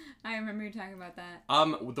 I remember you talking about that.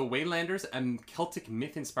 The Waylanders, a Celtic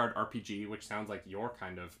myth-inspired RPG, which sounds like your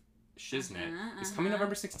kind of shiznit, is coming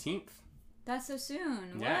November 16th. That's so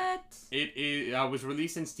soon. Yeah. What? It was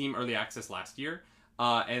released in Steam Early Access last year,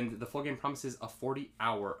 and the full game promises a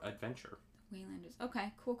 40-hour adventure. Waylanders.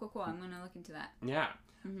 Okay, cool. I'm going to look into that. Yeah.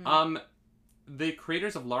 The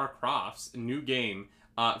creators of Lara Croft's new game,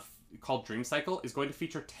 called Dream Cycle, is going to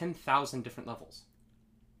feature 10,000 different levels.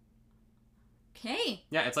 Okay.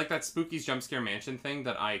 Yeah, it's like that Spooky's Jump Scare Mansion thing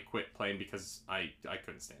that I quit playing because I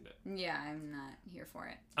couldn't stand it. Yeah, I'm not here for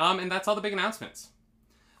it. And that's all the big announcements.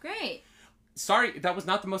 Great. Sorry, that was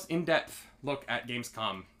not the most in-depth look at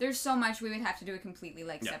Gamescom. There's so much, we would have to do a completely,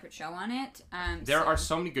 separate show on it. There are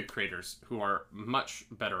so many good creators who are much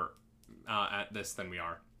better at this than we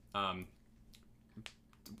are. What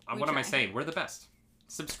am I saying? We're the best.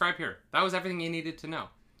 Subscribe here. That was everything you needed to know.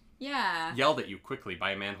 Yeah. Yelled at you quickly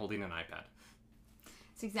by a man holding an iPad.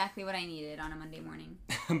 It's exactly what I needed on a Monday morning.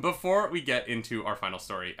 Before we get into our final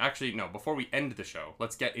story, actually, no, before we end the show,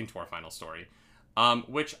 let's get into our final story,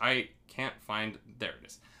 which I can't find. There it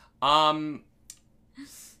is.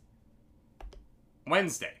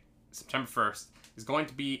 Wednesday, September 1st, is going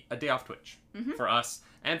to be a day off Twitch for us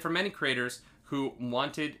and for many creators who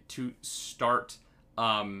wanted to start,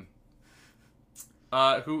 who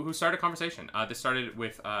started a conversation. This started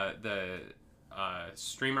with the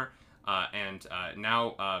streamer and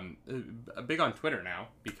now big on Twitter now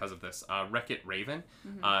because of this. Wreck-It Raven,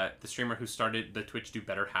 the streamer who started the Twitch Do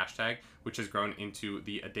Better hashtag, which has grown into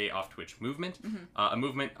the A Day Off Twitch movement, a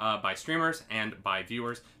movement by streamers and by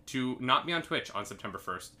viewers to not be on Twitch on September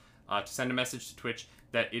 1st, to send a message to Twitch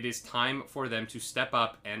that it is time for them to step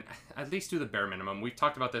up and at least do the bare minimum. We've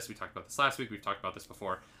talked about this. We talked about this last week. We've talked about this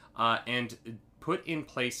before. And put in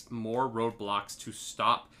place more roadblocks to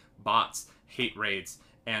stop bots, hate raids,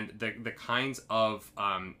 and the kinds of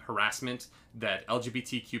harassment that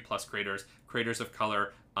LGBTQ plus creators of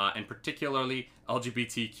color, and particularly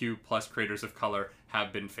LGBTQ plus creators of color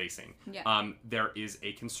have been facing. Yeah. There is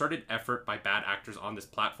a concerted effort by bad actors on this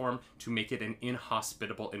platform to make it an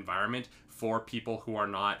inhospitable environment for people who are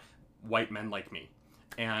not white men like me.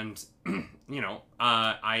 And,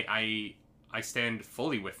 I stand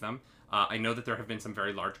fully with them. I know that there have been some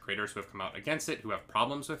very large creators who have come out against it, who have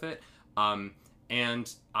problems with it.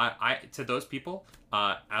 And I to those people,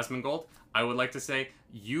 Asmongold, I would like to say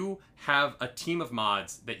you have a team of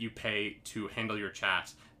mods that you pay to handle your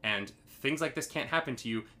chat, and things like this can't happen to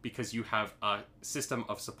you because you have a system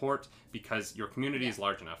of support, because your community is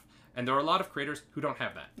large enough. And there are a lot of creators who don't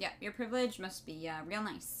have that. Yeah, your privilege must be real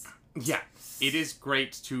nice. Yeah, it is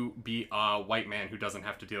great to be a white man who doesn't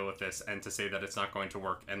have to deal with this and to say that it's not going to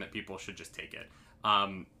work and that people should just take it.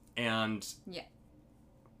 And yeah,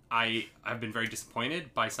 I've been very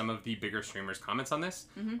disappointed by some of the bigger streamers' comments on this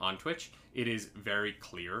on Twitch. It is very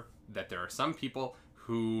clear that there are some people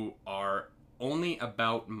who are only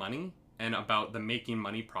about money and about the making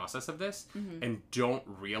money process of this and don't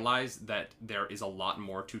realize that there is a lot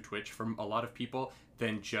more to Twitch for a lot of people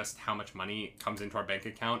than just how much money comes into our bank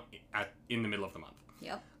account in the middle of the month.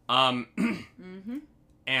 Yep.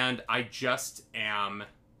 And I just I'm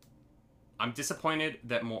disappointed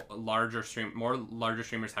that more larger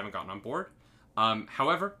streamers haven't gotten on board.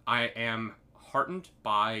 However, I am heartened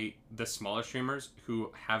by the smaller streamers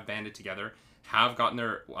who have banded together, have gotten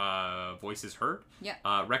their voices heard.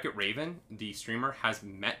 Yeah. Wreck-It Raven, the streamer, has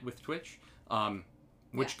met with Twitch,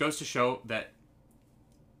 which goes to show that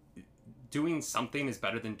doing something is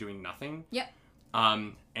better than doing nothing. Yep.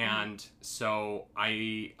 And so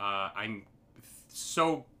I'm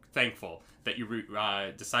so thankful that you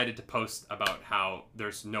decided to post about how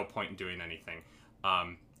there's no point in doing anything.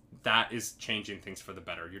 That is changing things for the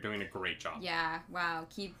better. You're doing a great job. Yeah. Wow.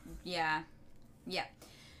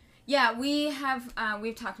 Yeah,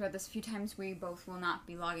 we've talked about this a few times. We both will not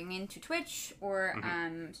be logging into Twitch or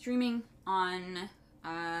streaming on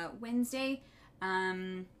Wednesday,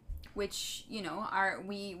 which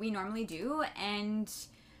we normally do, and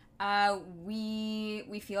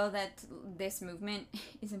we feel that this movement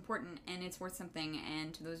is important and it's worth something.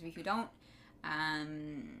 And to those of you who don't,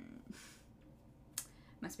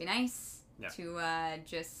 must be nice to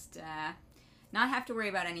just not have to worry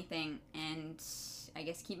about anything and I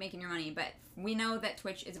guess keep making your money. But we know that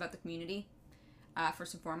Twitch is about the community,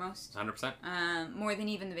 first and foremost. 100%. More than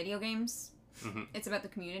even the video games. It's about the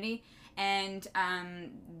community. And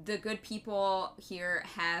the good people here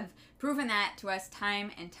have proven that to us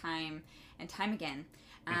time and time and time again.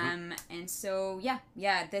 And so,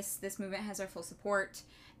 this movement has our full support.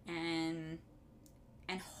 And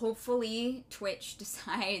hopefully Twitch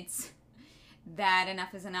decides that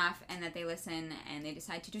enough is enough and that they listen and they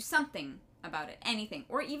decide to do something about it, anything,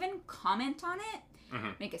 or even comment on it,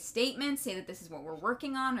 make a statement, say that this is what we're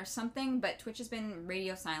working on or something. But Twitch has been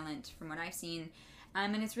radio silent from what I've seen,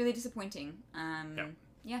 and it's really disappointing.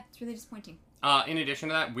 It's really disappointing. In addition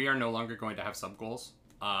to that, we are no longer going to have sub goals.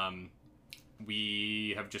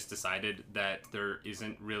 We have just decided that there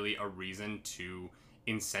isn't really a reason to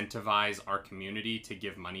incentivize our community to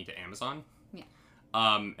give money to Amazon.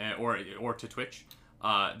 Or to Twitch.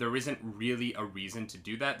 There isn't really a reason to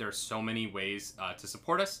do that. There are so many ways to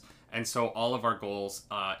support us, and so all of our goals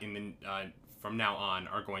from now on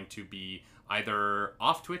are going to be either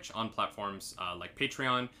off Twitch on platforms like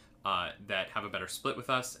Patreon that have a better split with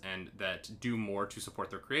us and that do more to support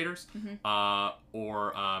their creators,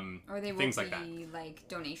 or they will things be like that, like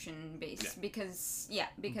donation based, because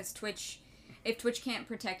Twitch. If Twitch can't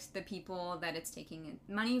protect the people that it's taking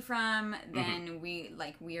money from, then we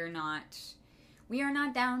are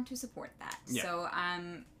not down to support that. Yeah. So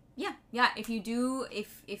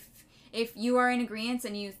if you are in agreement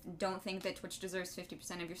and you don't think that Twitch deserves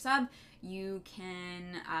 50% of your sub, you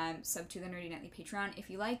can sub to the Nerdy Nightly Patreon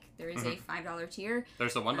if you like. There is a $5 tier.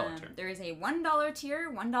 There's a $1 tier. There is a $1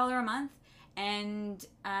 tier, $1 a month, and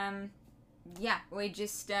we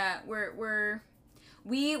just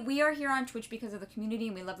we are here on Twitch because of the community,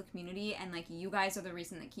 and we love the community, and like you guys are the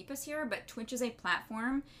reason that keep us here. But Twitch is a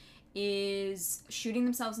platform is shooting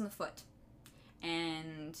themselves in the foot.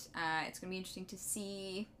 And it's going to be interesting to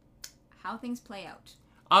see how things play out.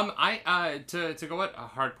 To go at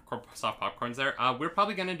hardcore soft popcorns there, we're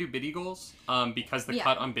probably gonna do biddy goals, because the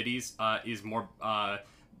cut on biddies is more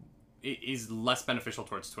is less beneficial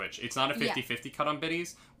towards Twitch. It's not a 50-50 cut on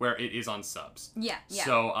biddies where it is on subs. Yeah.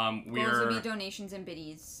 So goals will be donations and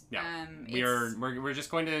biddies. Yeah. We're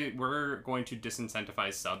going to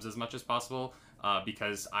disincentivize subs as much as possible.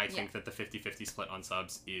 Because I think that the 50-50 split on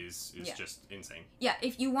subs is just insane. Yeah,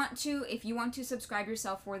 if you want to subscribe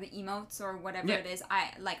yourself for the emotes or whatever it is,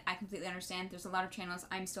 I completely understand. There's a lot of channels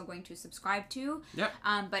I'm still going to subscribe to. Yeah.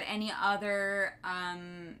 But any other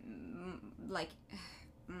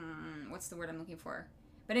what's the word I'm looking for?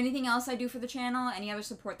 But anything else I do for the channel, any other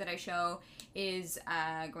support that I show is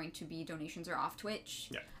going to be donations or off Twitch.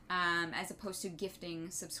 Yeah. As opposed to gifting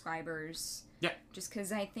subscribers. Yeah. Just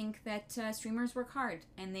because I think that streamers work hard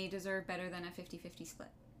and they deserve better than a 50-50 split.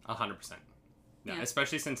 100%. Yeah,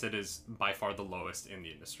 especially since it is by far the lowest in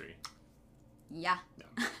the industry. Yeah.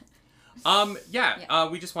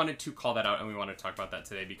 We just wanted to call that out, and we wanted to talk about that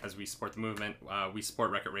today because we support the movement. We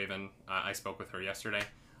support Wreck-It Raven. I spoke with her yesterday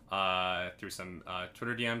through some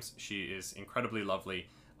Twitter DMs. She is incredibly lovely.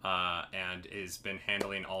 And has been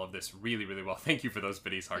handling all of this really, really well. Thank you for those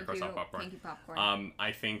biddies, Hardcore Soft Popcorn. Thank you, Popcorn.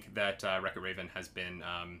 I think that Wreck-It Raven has been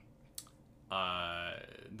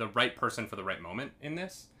the right person for the right moment in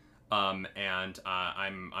this. And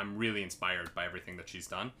I'm really inspired by everything that she's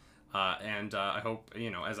done. And I hope,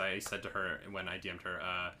 as I said to her when I DM'd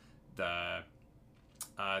her,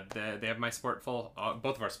 they have my support both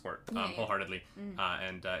of our support wholeheartedly.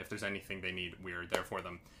 And if there's anything they need, we're there for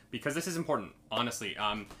them. Because this is important, honestly.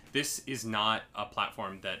 This is not a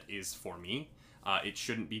platform that is for me. It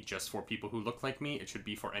shouldn't be just for people who look like me. It should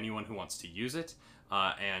be for anyone who wants to use it.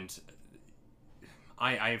 And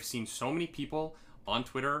I have seen so many people on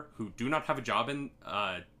Twitter who do not have a job in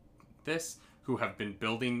this, who have been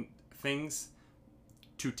building things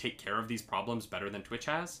to take care of these problems better than Twitch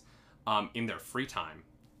has in their free time.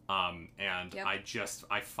 I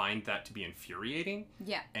find that to be infuriating.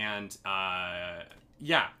 Yeah. And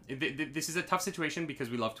this is a tough situation because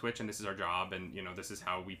we love Twitch and this is our job and, this is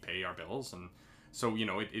how we pay our bills. And so,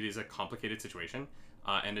 it is a complicated situation.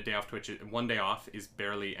 And a day off Twitch, one day off is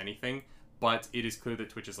barely anything. But it is clear that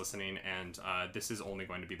Twitch is listening, and this is only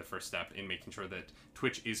going to be the first step in making sure that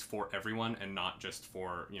Twitch is for everyone and not just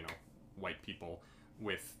for, white people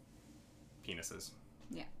with penises.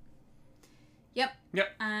 Yeah. Yep.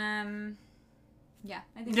 I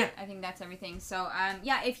think that's everything. So,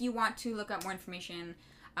 if you want to look up more information,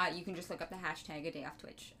 you can just look up the hashtag A Day Off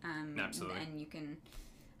Twitch. Absolutely. And you can...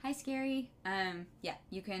 Hi, Scary.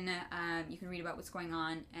 You can read about what's going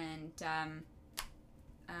on, and...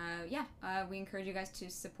 we encourage you guys to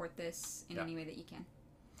support this in any way that you can.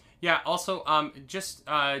 Yeah, also, just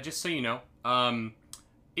so you know,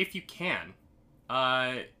 if you can,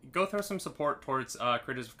 go throw some support towards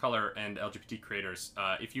creators of color and LGBT creators.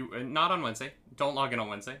 If you, not on Wednesday, don't log in on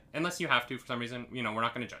Wednesday, unless you have to for some reason, we're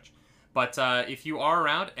not going to judge. But if you are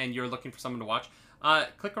around and you're looking for someone to watch,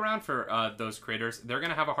 click around for those creators. They're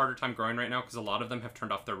going to have a harder time growing right now because a lot of them have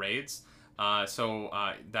turned off their raids. So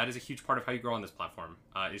that is a huge part of how you grow on this platform,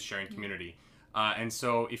 is sharing community. And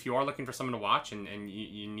so if you are looking for someone to watch and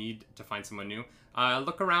you need to find someone new,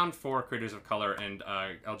 look around for creators of color and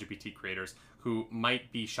LGBT creators who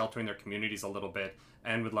might be sheltering their communities a little bit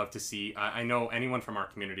and would love to see. I know anyone from our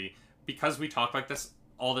community, because we talk like this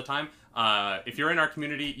all the time, if you're in our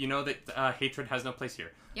community, you know that hatred has no place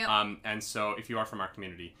here. Yep. And so if you are from our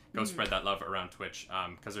community, go spread that love around Twitch,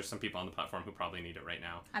 because there's some people on the platform who probably need it right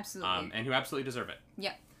now. Absolutely. And who absolutely deserve it.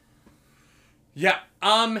 Yep. Yeah.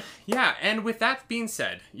 And with that being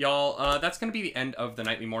said, y'all, that's going to be the end of the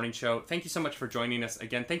Nightly Morning Show. Thank you so much for joining us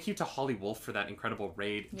again. Thank you to Holly Wolf for that incredible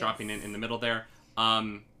raid, dropping in the middle there.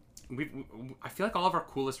 I feel like all of our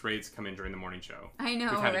coolest raids come in during the morning show. I know,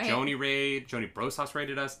 We've had a Joni raid, Joni Brosauce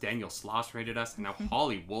raided us, Daniel Sloss raided us, and now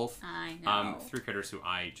Holly Wolf. I know. Three creators who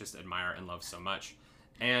I just admire and love so much.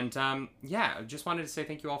 And I just wanted to say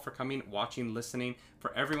thank you all for coming, watching, listening.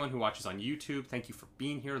 For everyone who watches on YouTube, thank you for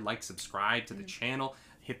being here. Like, subscribe to the channel.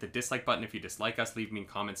 Hit the dislike button if you dislike us. Leave me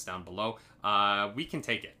comments down below. We can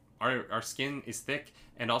take it. Our skin is thick,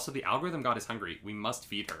 and also the algorithm god is hungry. We must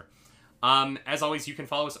feed her. As always, you can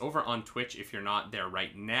follow us over on Twitch if you're not there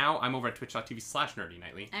right now. I'm over at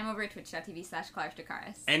twitch.tv/nerdynightly. I'm over at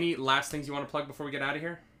twitch.tv/ClarishDakaris. Any last things you want to plug before we get out of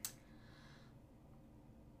here?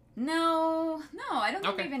 No, I don't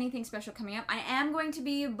think we have anything special coming up. I am going to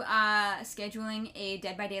be scheduling a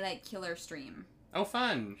Dead by Daylight killer stream. Oh,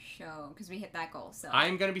 fun. Show, because we hit that goal, so.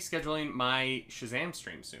 I'm going to be scheduling my Shazam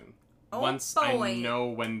stream soon. once boy. I know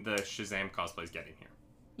when the Shazam cosplay is getting here.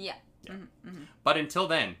 Yeah. But until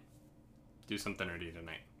then, do something nerdy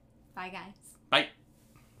tonight. Bye, guys. Bye.